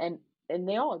 right? And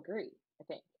they all agree, I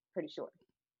think, pretty sure.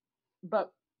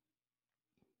 But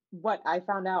what I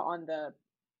found out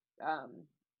um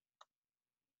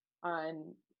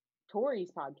on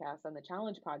Tori's podcast, on the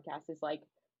Challenge podcast, is like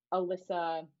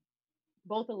Alyssa,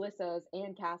 both Alyssa's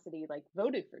and Cassidy like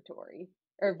voted for Tori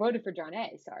or voted for John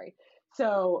A. Sorry,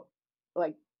 so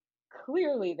like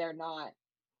clearly they're not,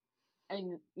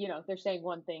 and you know they're saying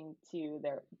one thing to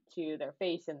their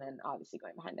face and then obviously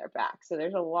going behind their back. So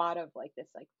there's a lot of like this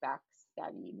like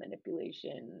backstabby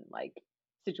manipulation like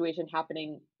situation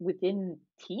happening within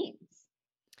teams.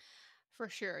 For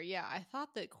sure. Yeah, I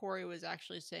thought that Corey was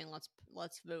actually saying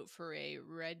let's vote for a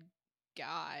red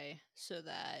guy so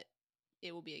that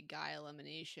it will be a guy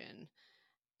elimination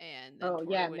and then Oh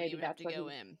Tori yeah, wouldn't maybe even have that's to what go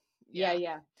he. in. Yeah, Yeah.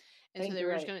 yeah, I And so think you're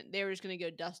right. they were just gonna go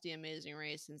Dusty Amazing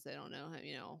Race since they don't know him,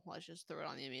 you know, let's just throw it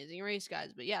on the Amazing Race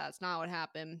guys. But yeah, that's not what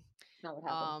happened. Not what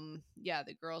happened. Yeah,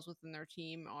 the girls within their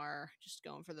team are just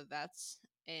going for the vets,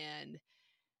 and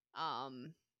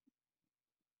um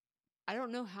I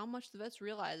don't know how much the vets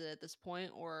realize it at this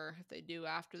point or if they do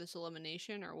after this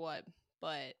elimination or what,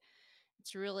 but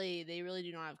it's really they really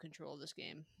do not have control of this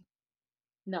game.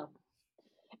 No,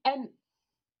 and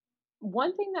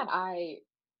one thing that I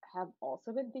have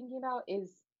also been thinking about is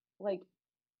like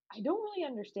I don't really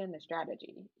understand the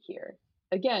strategy here.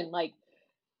 Again, like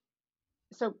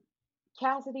so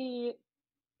Cassidy,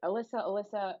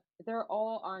 Alyssa, they're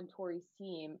all on Tori's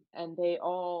team and they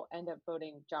all end up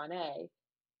voting John A.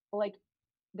 Like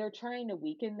they're trying to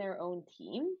weaken their own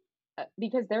team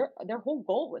because their whole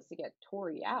goal was to get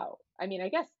Tori out. I mean, I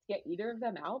guess to get either of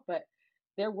them out, but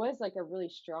there was like a really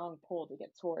strong pull to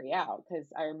get Tori out because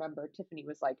I remember Tiffany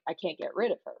was like, I can't get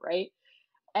rid of her, right?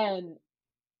 And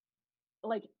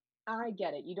like I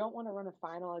get it. You don't want to run a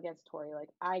final against Tori. Like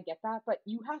I get that, but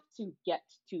you have to get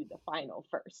to the final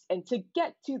first. And to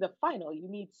get to the final, you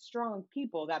need strong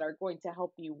people that are going to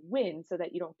help you win so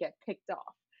that you don't get picked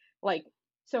off. Like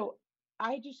so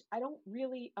I don't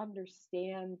really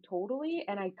understand totally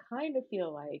and I kind of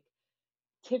feel like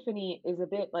Tiffany is a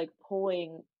bit like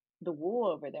pulling the wool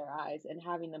over their eyes and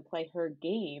having them play her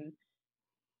game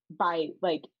by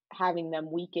like having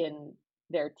them weaken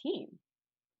their team.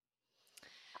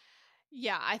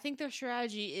 Yeah, I think their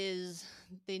strategy is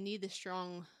they need the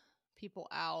strong people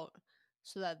out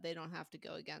so that they don't have to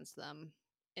go against them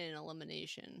in an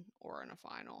elimination or in a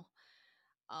final.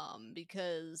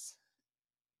 Because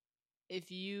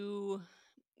if you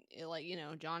like, you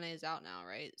know, John A is out now,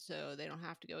 right? So they don't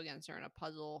have to go against her in a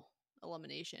puzzle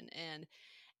elimination. And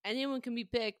anyone can be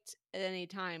picked at any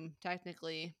time,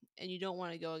 technically, and you don't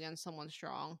want to go against someone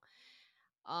strong.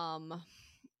 Um,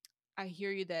 I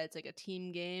hear you that it's like a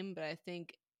team game, but I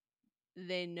think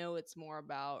they know it's more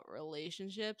about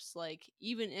relationships. Like,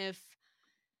 even if,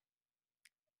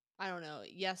 I don't know,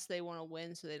 yes, they want to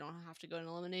win so they don't have to go in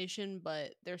elimination,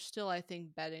 but they're still, I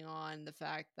think, betting on the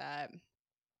fact that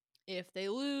if they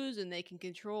lose and they can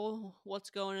control what's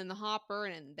going in the hopper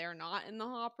and they're not in the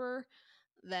hopper,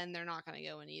 then they're not going to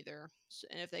go in either.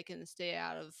 And if they can stay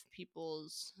out of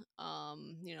people's, out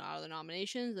of the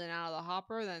nominations and out of the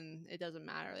hopper, then it doesn't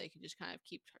matter. They can just kind of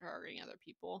keep targeting other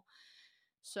people.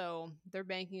 So they're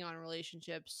banking on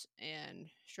relationships and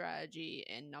strategy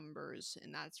and numbers,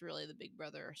 and that's really the Big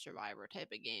Brother Survivor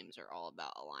type of games are all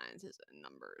about alliances and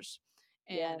numbers.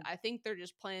 And I think they're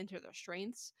just playing to their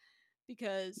strengths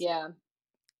because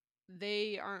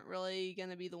they aren't really going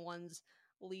to be the ones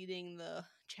leading the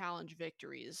challenge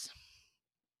victories.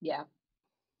 Yeah.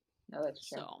 No, that's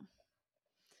true. So,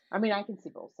 I mean, I can see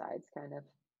both sides kind of.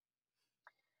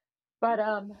 But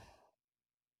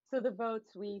so the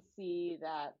votes, we see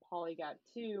that Polly got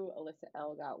 2, Alyssa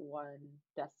L got 1,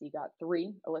 Dusty got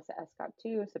 3, Alyssa S got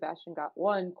 2, Sebastian got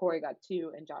 1, Corey got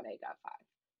 2, and Jonna got 5.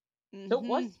 Mm-hmm. So it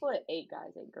was split 8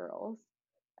 guys, 8 girls.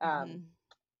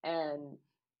 And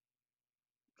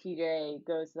TJ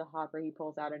goes to the hopper, he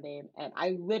pulls out a name, and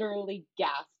I literally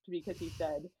gasped because he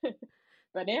said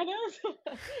bananas.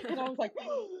 And I was like,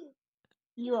 oh,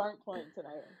 you aren't playing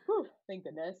tonight. Whew, thank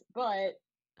goodness. But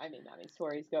I mean, that means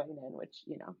Tori's going in, which,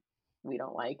 we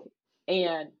don't like.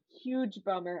 And huge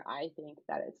bummer, I think,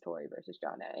 that it's Tori versus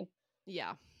Jonna.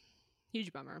 Yeah.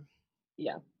 Huge bummer.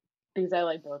 Yeah. Because I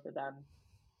like both of them.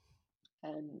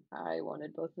 And I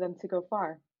wanted both of them to go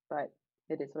far. But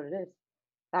it is what it is.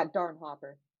 That darn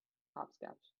hopper.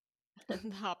 Hopscotch. The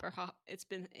hopper.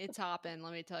 It's hopping,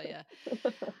 let me tell you.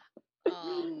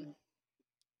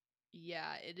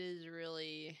 Yeah, it is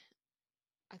really,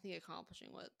 I think, accomplishing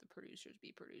what the producers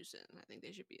be producing. I think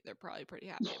they're probably pretty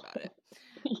happy about it.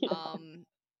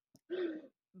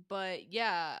 But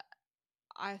yeah,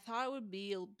 I thought it would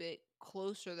be a bit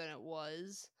closer than it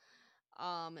was.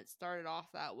 It started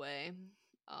off that way.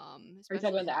 Are you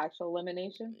talking about the actual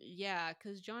elimination? Yeah,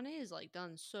 because Jonna is like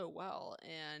done so well,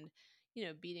 and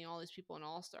beating all these people in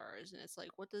All Stars, and it's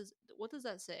like, what does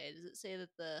that say? Does it say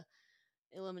that the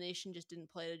elimination just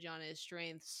didn't play to Jonna's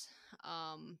strengths,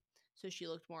 so she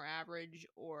looked more average,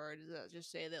 or does that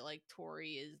just say that like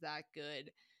Tori is that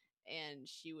good, and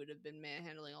she would have been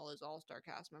manhandling all those All Star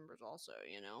cast members also,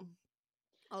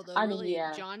 Although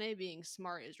Jonna being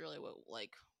smart is really what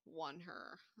like won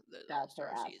her those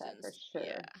All-Star seasons for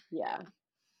sure. Yeah.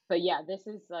 But yeah, this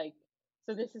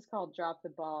is called Drop the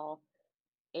Ball,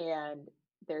 and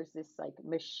there's this like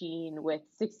machine with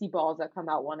 60 balls that come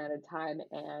out one at a time,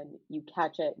 and you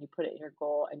catch it and you put it in your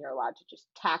goal, and you're allowed to just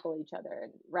tackle each other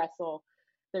and wrestle.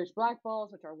 There's black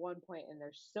balls, which are 1 point, and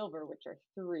there's silver, which are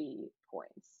 3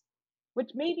 points,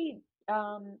 which maybe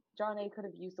Jonna could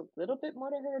have used a little bit more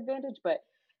to her advantage. But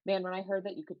man, when I heard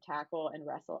that you could tackle and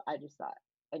wrestle, I just thought,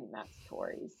 I mean, that's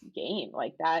Tori's game.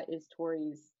 Like, that is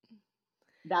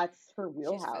that's her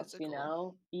wheelhouse,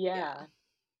 Yeah.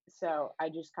 So I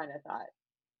just kind of thought,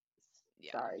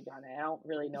 sorry, Jonna, I don't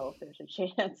really know if there's a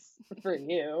chance for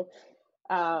you.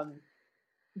 By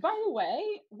the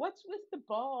way, what's with the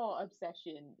ball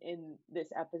obsession in this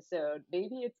episode?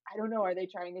 Maybe it's, I don't know, are they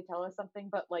trying to tell us something?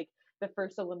 But like, the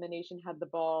first elimination had the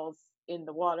balls in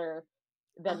the water.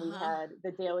 Then we had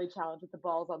the daily challenge with the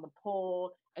balls on the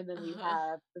pole. And then we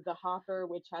have the hopper,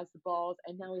 which has the balls.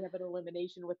 And now we have an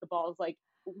elimination with the balls. Like,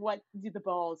 what do the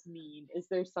balls mean? Is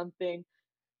there something?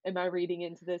 Am I reading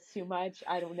into this too much?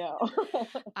 I don't know.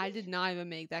 I did not even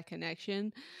make that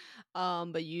connection.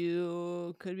 But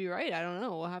you could be right. I don't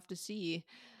know. We'll have to see.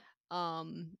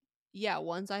 Yeah,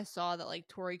 once I saw that like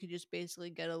Tori could just basically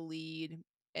get a lead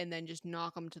and then just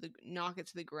knock it to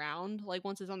the ground. Like,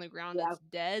 once it's on the ground, it's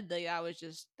dead. Like, that was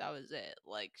it.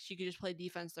 Like, she could just play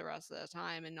defense the rest of the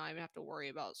time and not even have to worry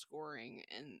about scoring,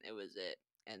 and it was it.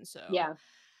 And so yeah.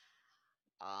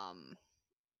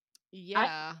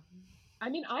 I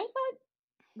mean, I thought,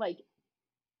 like,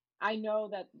 I know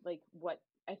that, like, what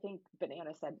I think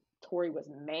Banana said, Tori was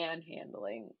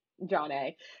manhandling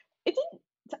Jonna. It didn't,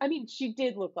 I mean, she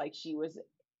did look like she was,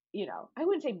 I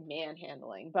wouldn't say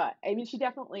manhandling, but I mean, she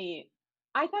definitely,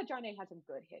 I thought Jonna had some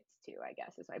good hits too, I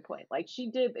guess is my point. Like, she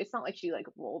did, it's not like she like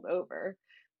rolled over,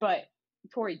 but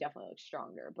Tori definitely looked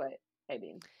stronger. But I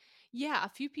mean, yeah, a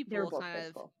few people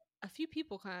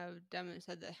kind of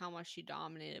said that how much she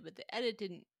dominated, but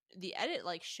the edit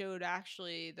like showed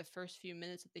actually the first few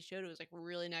minutes that they showed, it was like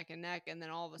really neck and neck, and then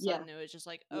all of a sudden it was just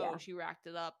like, she racked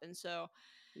it up. And so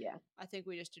I think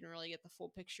we just didn't really get the full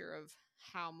picture of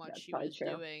how much she was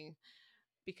doing,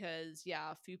 because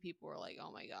a few people were like,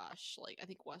 oh my gosh, like, I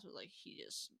think Wes was like, he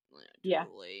just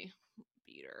totally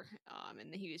beat her,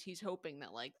 and he's hoping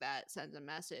that like that sends a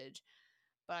message.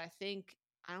 But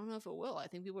I don't know if it will. I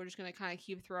think people are just going to kind of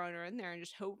keep throwing her in there and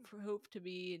just hope to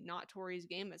be not Tori's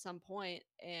game at some point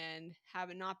and have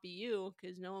it not be you,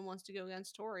 because no one wants to go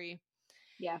against Tori.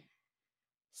 Yeah.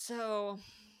 So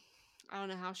I don't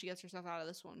know how she gets herself out of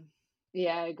this one.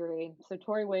 Yeah, I agree. So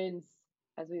Tori wins,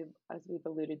 as we've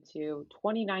alluded to,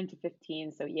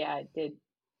 29-15. So yeah, it did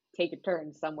take a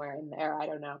turn somewhere in there. I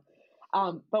don't know.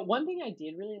 But one thing I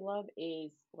did really love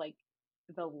is like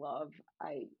the love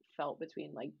I felt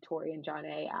between like Tori and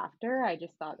Jonna after. I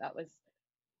just thought that was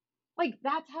like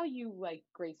that's how you like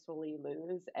gracefully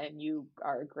lose and you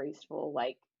are a graceful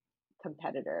like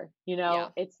competitor. Yeah.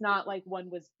 It's not like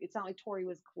it's not like Tori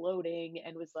was gloating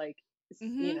and was like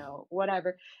Mm-hmm.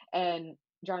 whatever. And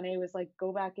John A was like,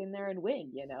 go back in there and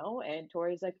win, and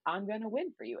Tori's like, I'm gonna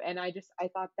win for you. And I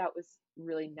thought that was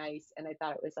really nice. And I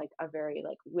thought it was like a very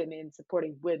like women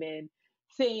supporting women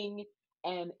thing.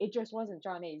 And it just wasn't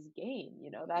John A's game,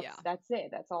 that's it.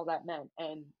 That's all that meant.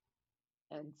 And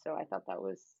so I thought that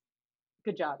was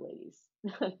good job, ladies.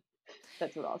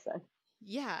 That's what I'll say.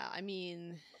 Yeah, I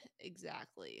mean,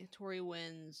 exactly. Tori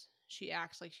wins. She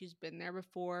acts like she's been there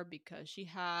before because she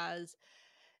has.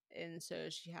 And so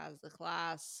she has the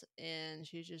class and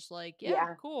she's just like, yeah,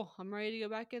 Yeah, cool. I'm ready to go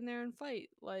back in there and fight.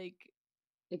 Like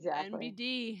exactly.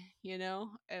 NBD,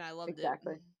 and I loved it.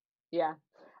 Exactly. Yeah.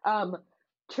 Um,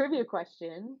 Trivia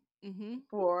question Mm-hmm.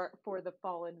 for the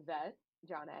fallen vet,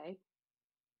 John A.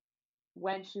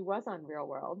 When she was on Real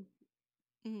World,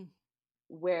 Mm-hmm.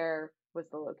 where was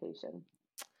the location?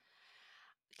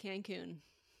 Cancun.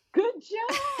 Good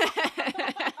job.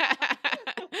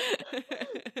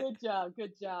 Good job.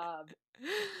 Good job.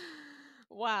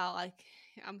 Wow,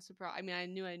 I'm surprised. I mean, I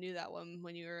knew that one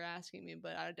when you were asking me,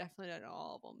 but I definitely don't know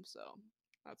all of them. So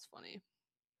that's funny.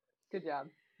 Good job.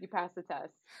 You passed the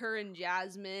test. Her and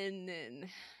Jasmine and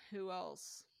who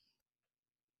else?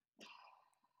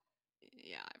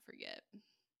 Yeah, I forget.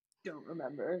 Don't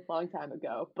remember. Long time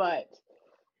ago, but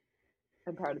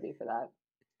I'm proud of you for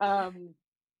that.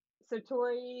 So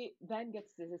Tori then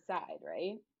gets to decide,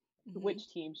 right, Mm-hmm. which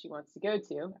team she wants to go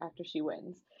to after she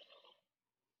wins.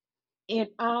 And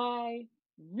I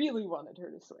really wanted her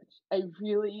to switch. I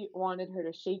really wanted her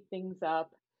to shake things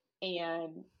up.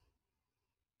 And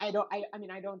I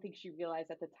don't think she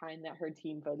realized at the time that her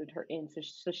team voted her in.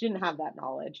 So she didn't have that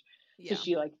knowledge. So Yeah.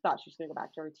 she like thought she was going to go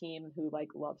back to her team who like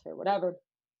loves her, whatever.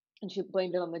 And she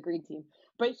blamed it on the green team.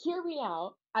 But hear me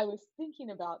out. I was thinking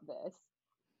about this.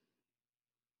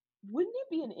 Wouldn't it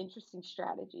be an interesting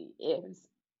strategy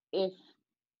if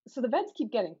so the vets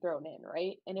keep getting thrown in,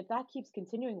 right? And if that keeps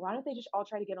continuing, why don't they just all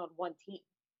try to get on one team?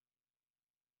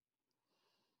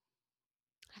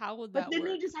 How would But that then work?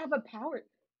 they just have a power.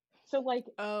 So like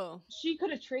Oh, she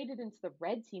could have traded into the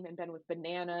red team and been with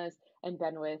Bananas and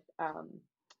been with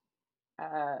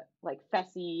like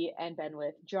Fessy and been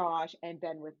with Josh and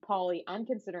been with Polly. I'm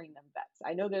considering them vets.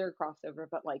 I know they're a crossover,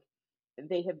 but like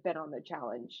they have been on the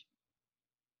challenge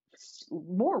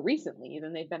more recently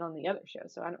than they've been on the other show.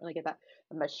 So I don't really get that.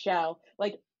 Michele,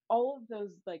 like all of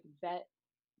those like vet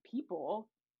people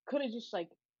could have just like,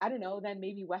 I don't know, then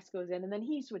maybe West goes in and then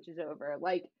he switches over.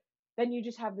 Like then you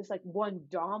just have this like one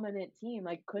dominant team.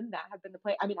 Like couldn't that have been the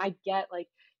play? I mean, I get like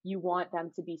you want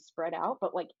them to be spread out,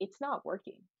 but like it's not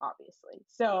working, obviously.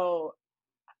 So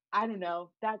I don't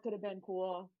know. That could have been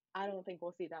cool. I don't think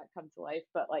we'll see that come to life,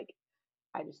 but like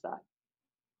I just thought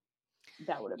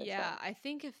that would have been yeah. fun. I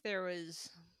think if there was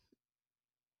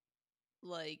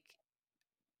like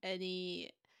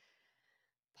any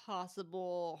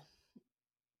possible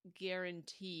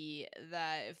guarantee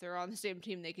that if they're on the same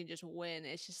team they can just win,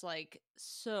 it's just like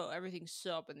so everything's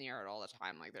so up in the air all the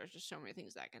time. Like there's just so many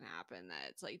things that can happen that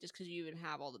it's like just because you even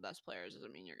have all the best players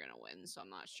doesn't mean you're gonna win. So I'm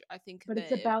not sure. I think But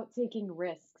it's that about taking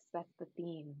risks. That's the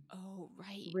theme. oh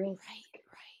right, Risk. right.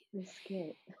 Risk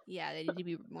it. Yeah, they need to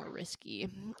be more risky.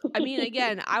 I mean,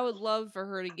 again, I would love for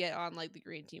her to get on like the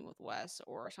green team with Wes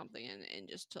or something and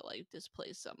just to like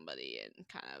displace somebody and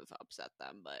kind of upset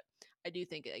them. But I do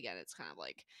think again it's kind of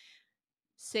like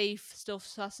safe, still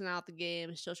sussing out the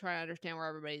game, still trying to understand where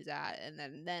everybody's at, and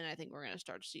then I think we're gonna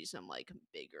start to see some like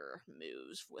bigger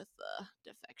moves with the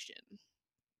defection.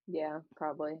 Yeah,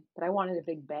 probably. But I wanted a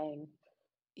big bang.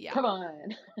 Yeah. Come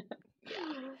on.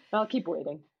 Yeah. I'll keep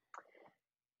waiting.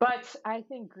 But I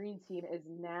think Green Team is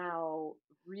now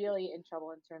really in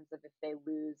trouble in terms of if they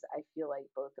lose. I feel like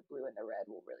both the blue and the red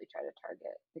will really try to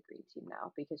target the Green Team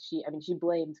now because she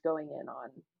blames going in on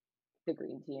the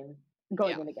Green Team,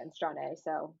 going Yeah. in against John A.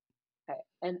 So,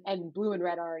 and blue and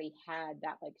red already had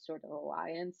that like sort of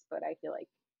alliance, but I feel like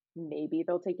maybe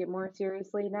they'll take it more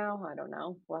seriously now. I don't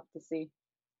know. We'll have to see.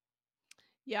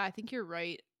 Yeah, I think you're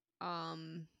right.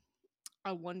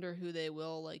 I wonder who they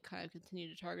will like kind of continue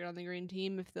to target on the green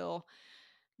team, if they'll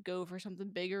go for something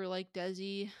bigger like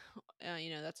Desi.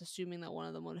 That's assuming that one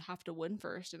of them would have to win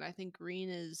first. And I think green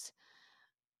is,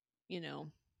 you know,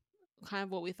 kind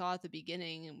of what we thought at the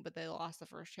beginning, but they lost the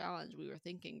first challenge. We were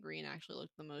thinking Green actually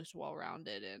looked the most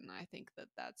well-rounded, and I think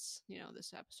that's,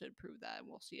 this episode proved that, and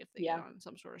we'll see if they get on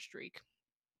some sort of streak.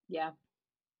 Yeah,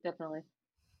 definitely.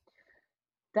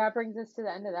 That brings us to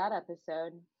the end of that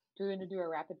episode. Do we want to do a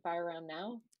rapid fire round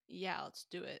now? Yeah, let's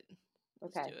do it.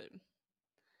 Okay. Let's do it.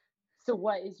 So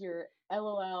what is your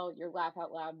LOL, your laugh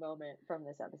out loud moment from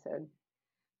this episode?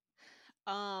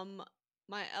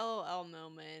 My LOL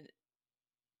moment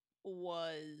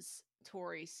was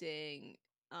Tori saying,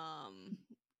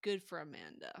 good for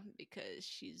Amanda, because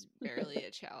she's barely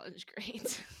a challenge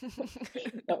great.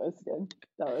 That was good.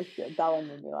 That one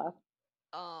made me laugh.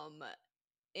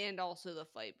 And also the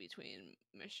fight between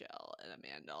Michele and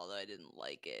Amanda, although I didn't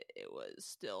like it, it was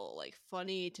still like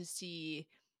funny to see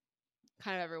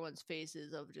kind of everyone's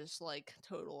faces of just like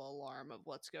total alarm of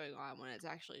what's going on when it's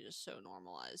actually just so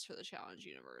normalized for the challenge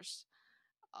universe.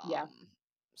 Yeah.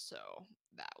 So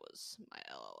that was my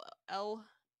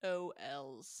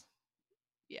LOLs.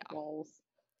 Yeah. Lols.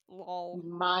 Lol.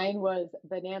 Mine was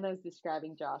Bananas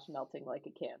describing Josh melting like a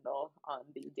candle on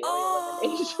the daily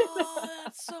elimination. Oh,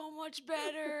 that's so much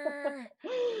better.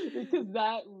 Because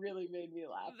that really made me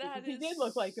laugh. Because he did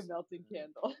look like a melting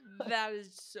candle. That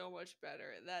is so much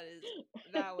better.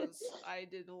 I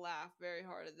did laugh very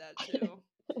hard at that too.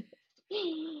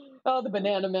 Oh, the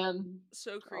banana man.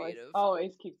 So creative.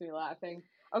 Always keeps me laughing.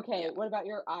 Okay, What about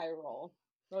your eye roll?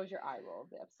 What was your eye roll of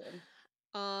the episode?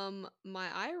 My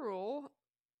eye roll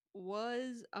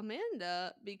was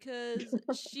Amanda, because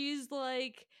she's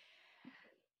like,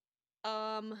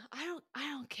 I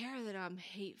don't care that I'm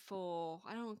hateful.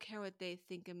 I don't care what they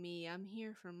think of me. I'm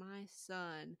here for my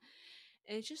son.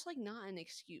 And it's just like not an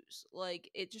excuse. Like,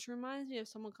 it just reminds me of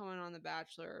someone coming on The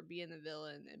Bachelor or being the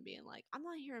villain and being like, I'm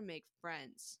not here to make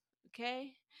friends,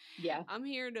 okay? Yeah. I'm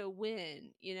here to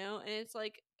win, And it's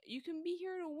like, you can be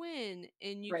here to win,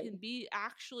 and you can be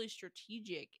actually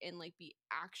strategic and like be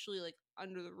actually like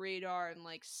under the radar and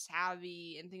like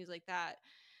savvy and things like that.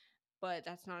 But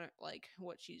that's not like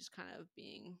what she's kind of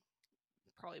being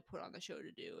probably put on the show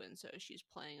to do, and so she's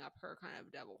playing up her kind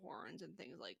of devil horns and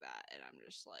things like that, and I'm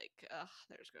just like,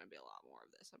 there's going to be a lot more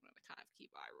of this. I'm going to kind of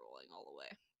keep eye rolling all the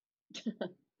way.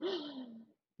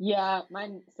 Yeah,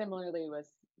 mine similarly was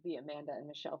the Amanda and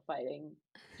Michele fighting,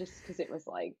 just because it was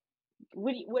like,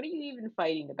 what are you even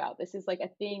fighting about? This is like a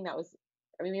thing that was,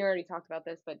 I mean, we already talked about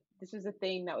this, but this is a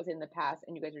thing that was in the past,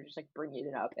 and you guys are just like bringing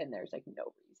it up, and there's like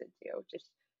no reason to.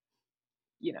 Just,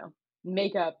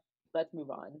 make up, let's move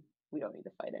on. We don't need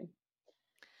the fighting.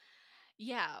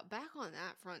 Yeah, back on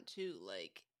that front too,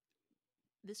 like,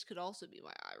 this could also be my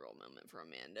eye roll moment for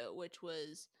Amanda, which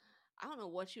was, I don't know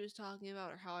what she was talking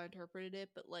about or how I interpreted it,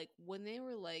 but like when they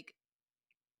were like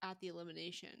at the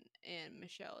elimination and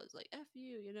Michele is like, F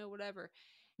you, whatever.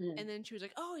 And then she was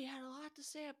like, oh, you had a lot to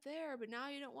say up there, but now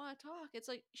you don't want to talk. It's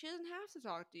like, she doesn't have to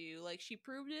talk to you. Like, she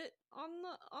proved it on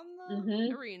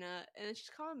the arena, and then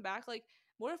she's coming back. Like,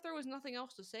 what if there was nothing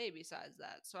else to say besides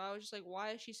that? So I was just like,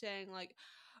 why is she saying like,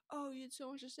 oh, you had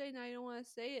so much to say, now you don't want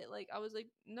to say it? Like, I was like,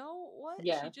 no, what?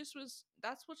 Yeah. She just was,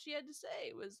 that's what she had to say.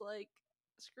 It was like,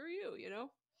 screw you,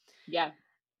 Yeah.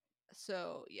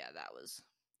 So yeah, that was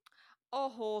a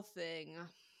whole thing.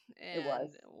 And it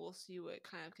was. We'll see what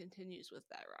kind of continues with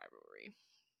that rivalry.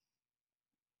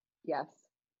 Yes,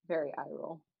 very eye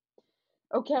roll.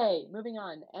 Okay, moving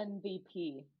on.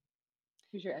 MVP.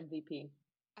 Who's your MVP?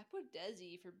 I put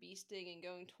Desi for beasting and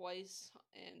going twice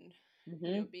and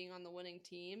being on the winning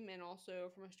team, and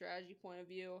also from a strategy point of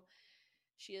view,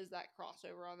 she is that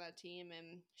crossover on that team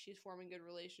and she's forming good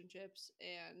relationships,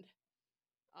 and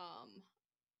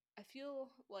I feel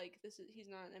like he's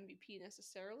not an MVP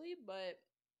necessarily, but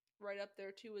right up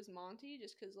there too is Monty,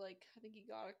 just because like I think he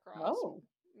got across. Oh,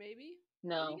 maybe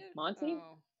no, Monty.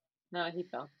 Oh. No, he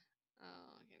fell.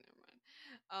 Oh, okay,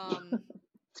 never mind.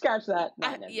 Scratch that.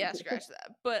 Scratch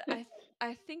that. But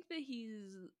I think that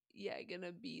he's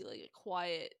gonna be like a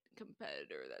quiet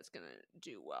competitor that's gonna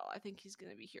do well. I think he's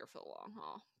gonna be here for the long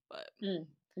haul. But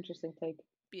interesting take.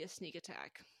 Be a sneak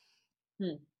attack.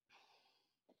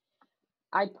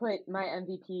 I put my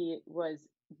MVP was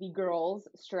the girls'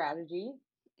 strategy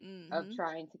of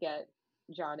trying to get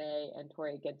Jonna and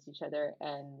Tori against each other,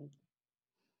 and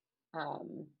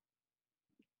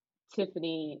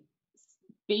Tiffany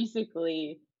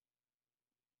basically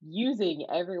using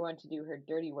everyone to do her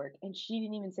dirty work, and she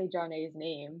didn't even say Jonna's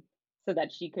name so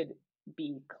that she could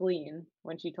be clean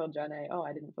when she told Jonna, oh,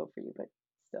 I didn't vote for you, but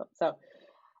still. So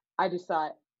I just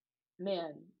thought,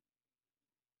 man,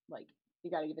 like,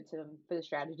 you got to give it to them for the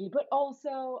strategy, but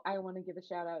also I want to give a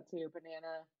shout out to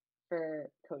Banana for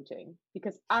coaching,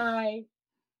 because I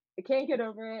can't get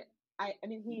over it. I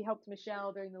mean, he helped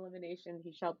Michele during the elimination.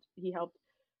 He helped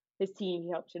his team.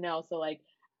 He helped Janelle. So like,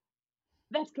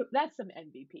 that's some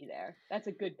MVP there. That's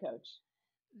a good coach.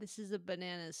 This is a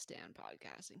Bananas Stand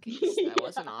podcast, in case that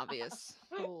wasn't obvious.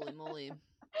 Holy moly.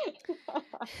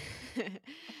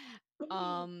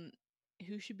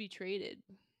 Who should be traded?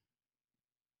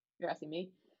 You're asking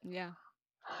me? Yeah.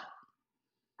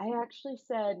 I actually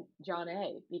said John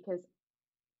A. because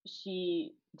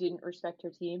she didn't respect her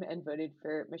team and voted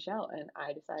for Michele, and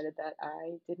I decided that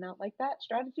I did not like that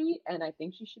strategy, and I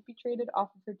think she should be traded off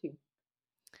of her team.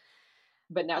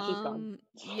 But now she's gone.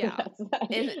 Yeah.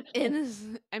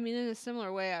 in a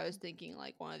similar way, I was thinking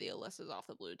like one of the Alyssas off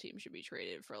the blue team should be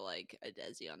traded for like a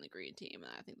Desi on the green team,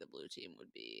 and I think the blue team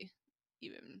would be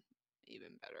even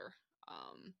better.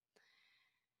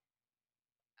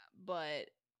 But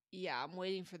yeah, I'm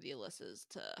waiting for the Alyssas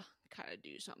to kind of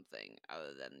do something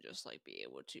other than just like be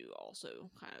able to also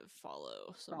kind of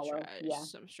follow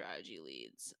some strategy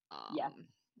leads.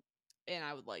 And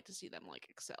I would like to see them like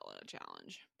excel in a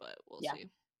challenge, but we'll see.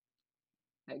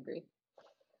 I agree.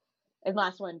 And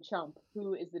last one, Chump.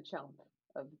 Who is the Chump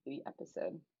of the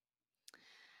episode?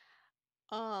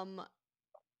 I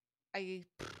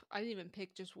didn't even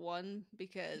pick just one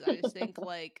because I just think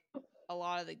like a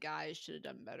lot of the guys should have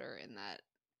done better in that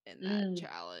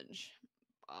challenge.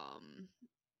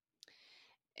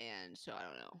 And so I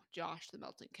don't know, Josh the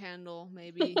Melting Candle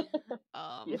maybe.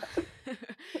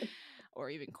 Or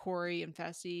even Corey and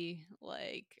Fessy.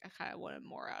 Like, I kind of wanted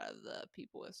more out of the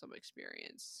people with some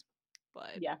experience.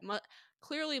 But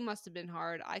clearly must have been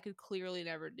hard. I could clearly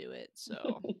never do it.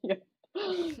 So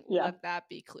let that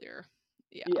be clear.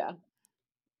 Yeah.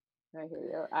 I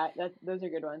hear you. Those are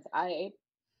good ones. I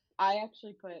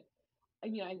actually put,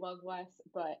 I love Wes,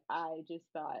 but I just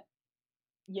thought,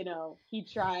 he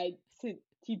tried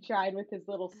with his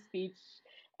little speech,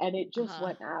 and it just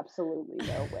went absolutely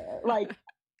nowhere. Like,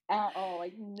 at all,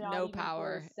 like not no even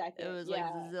power. For a second. It was like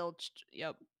zilch.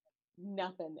 Yep.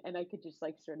 Nothing, and I could just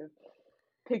like sort of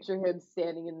picture him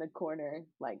standing in the corner,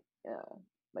 like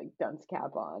dunce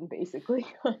cap on, basically.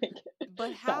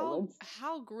 But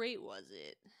how great was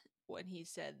it when he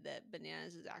said that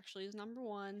Bananas is actually his number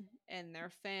one and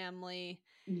their family?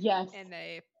 Yes, and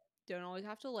they don't always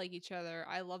have to like each other.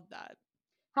 I love that.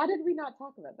 How did we not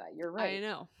talk about that? You're right. I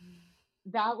know.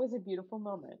 That was a beautiful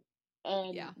moment.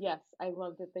 And yes, I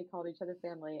love that they called each other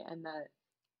family, and that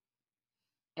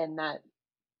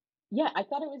I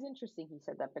thought it was interesting he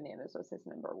said that Bananas was his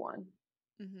number one.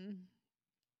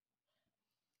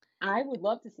 I would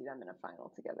love to see them in a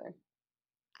final together.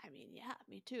 I mean, yeah,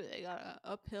 me too. They got a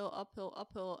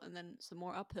uphill, and then some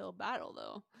more uphill battle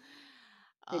though.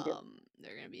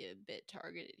 They're gonna be a bit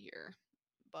targeted here,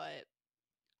 but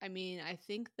I mean, I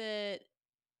think that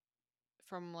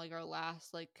from like our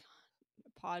last like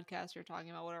podcast, we're talking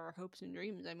about what are our hopes and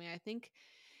dreams. I mean, I think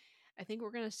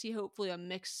we're gonna see hopefully a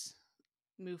mix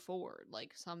move forward,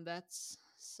 like some vets,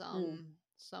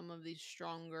 some of these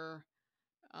stronger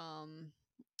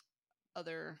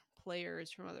other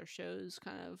players from other shows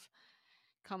kind of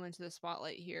come into the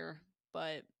spotlight here,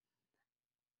 but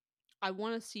I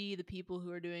want to see the people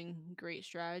who are doing great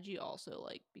strategy also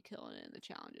like be killing it in the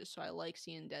challenges. So I like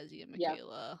seeing Desi and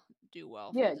Michaela do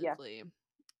well physically,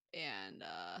 and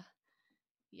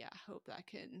hope that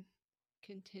can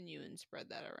continue and spread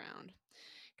that around.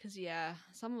 Because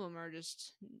some of them are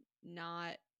just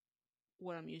not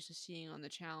what I'm used to seeing on the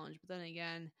challenge. But then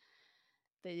again,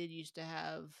 they did used to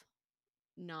have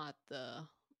not the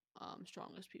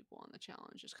strongest people on the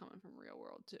challenge, just coming from real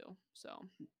world too. So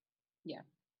Yep.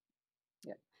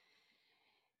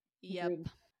 Agreed.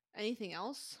 Anything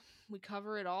else? We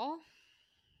cover it all?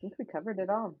 I think we covered it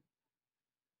all.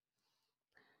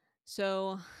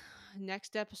 So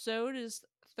next episode is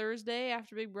Thursday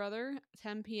after Big Brother,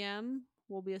 10 p.m.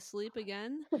 We'll be asleep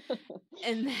again.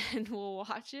 And then we'll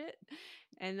watch it.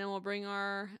 And then we'll bring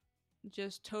our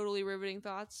just totally riveting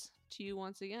thoughts to you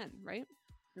once again, right?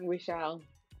 We shall.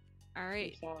 All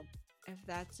right. If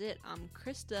that's it, I'm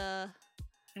Krista.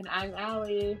 And I'm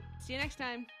Allie. See you next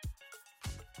time.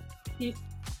 Peace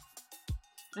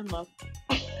and love.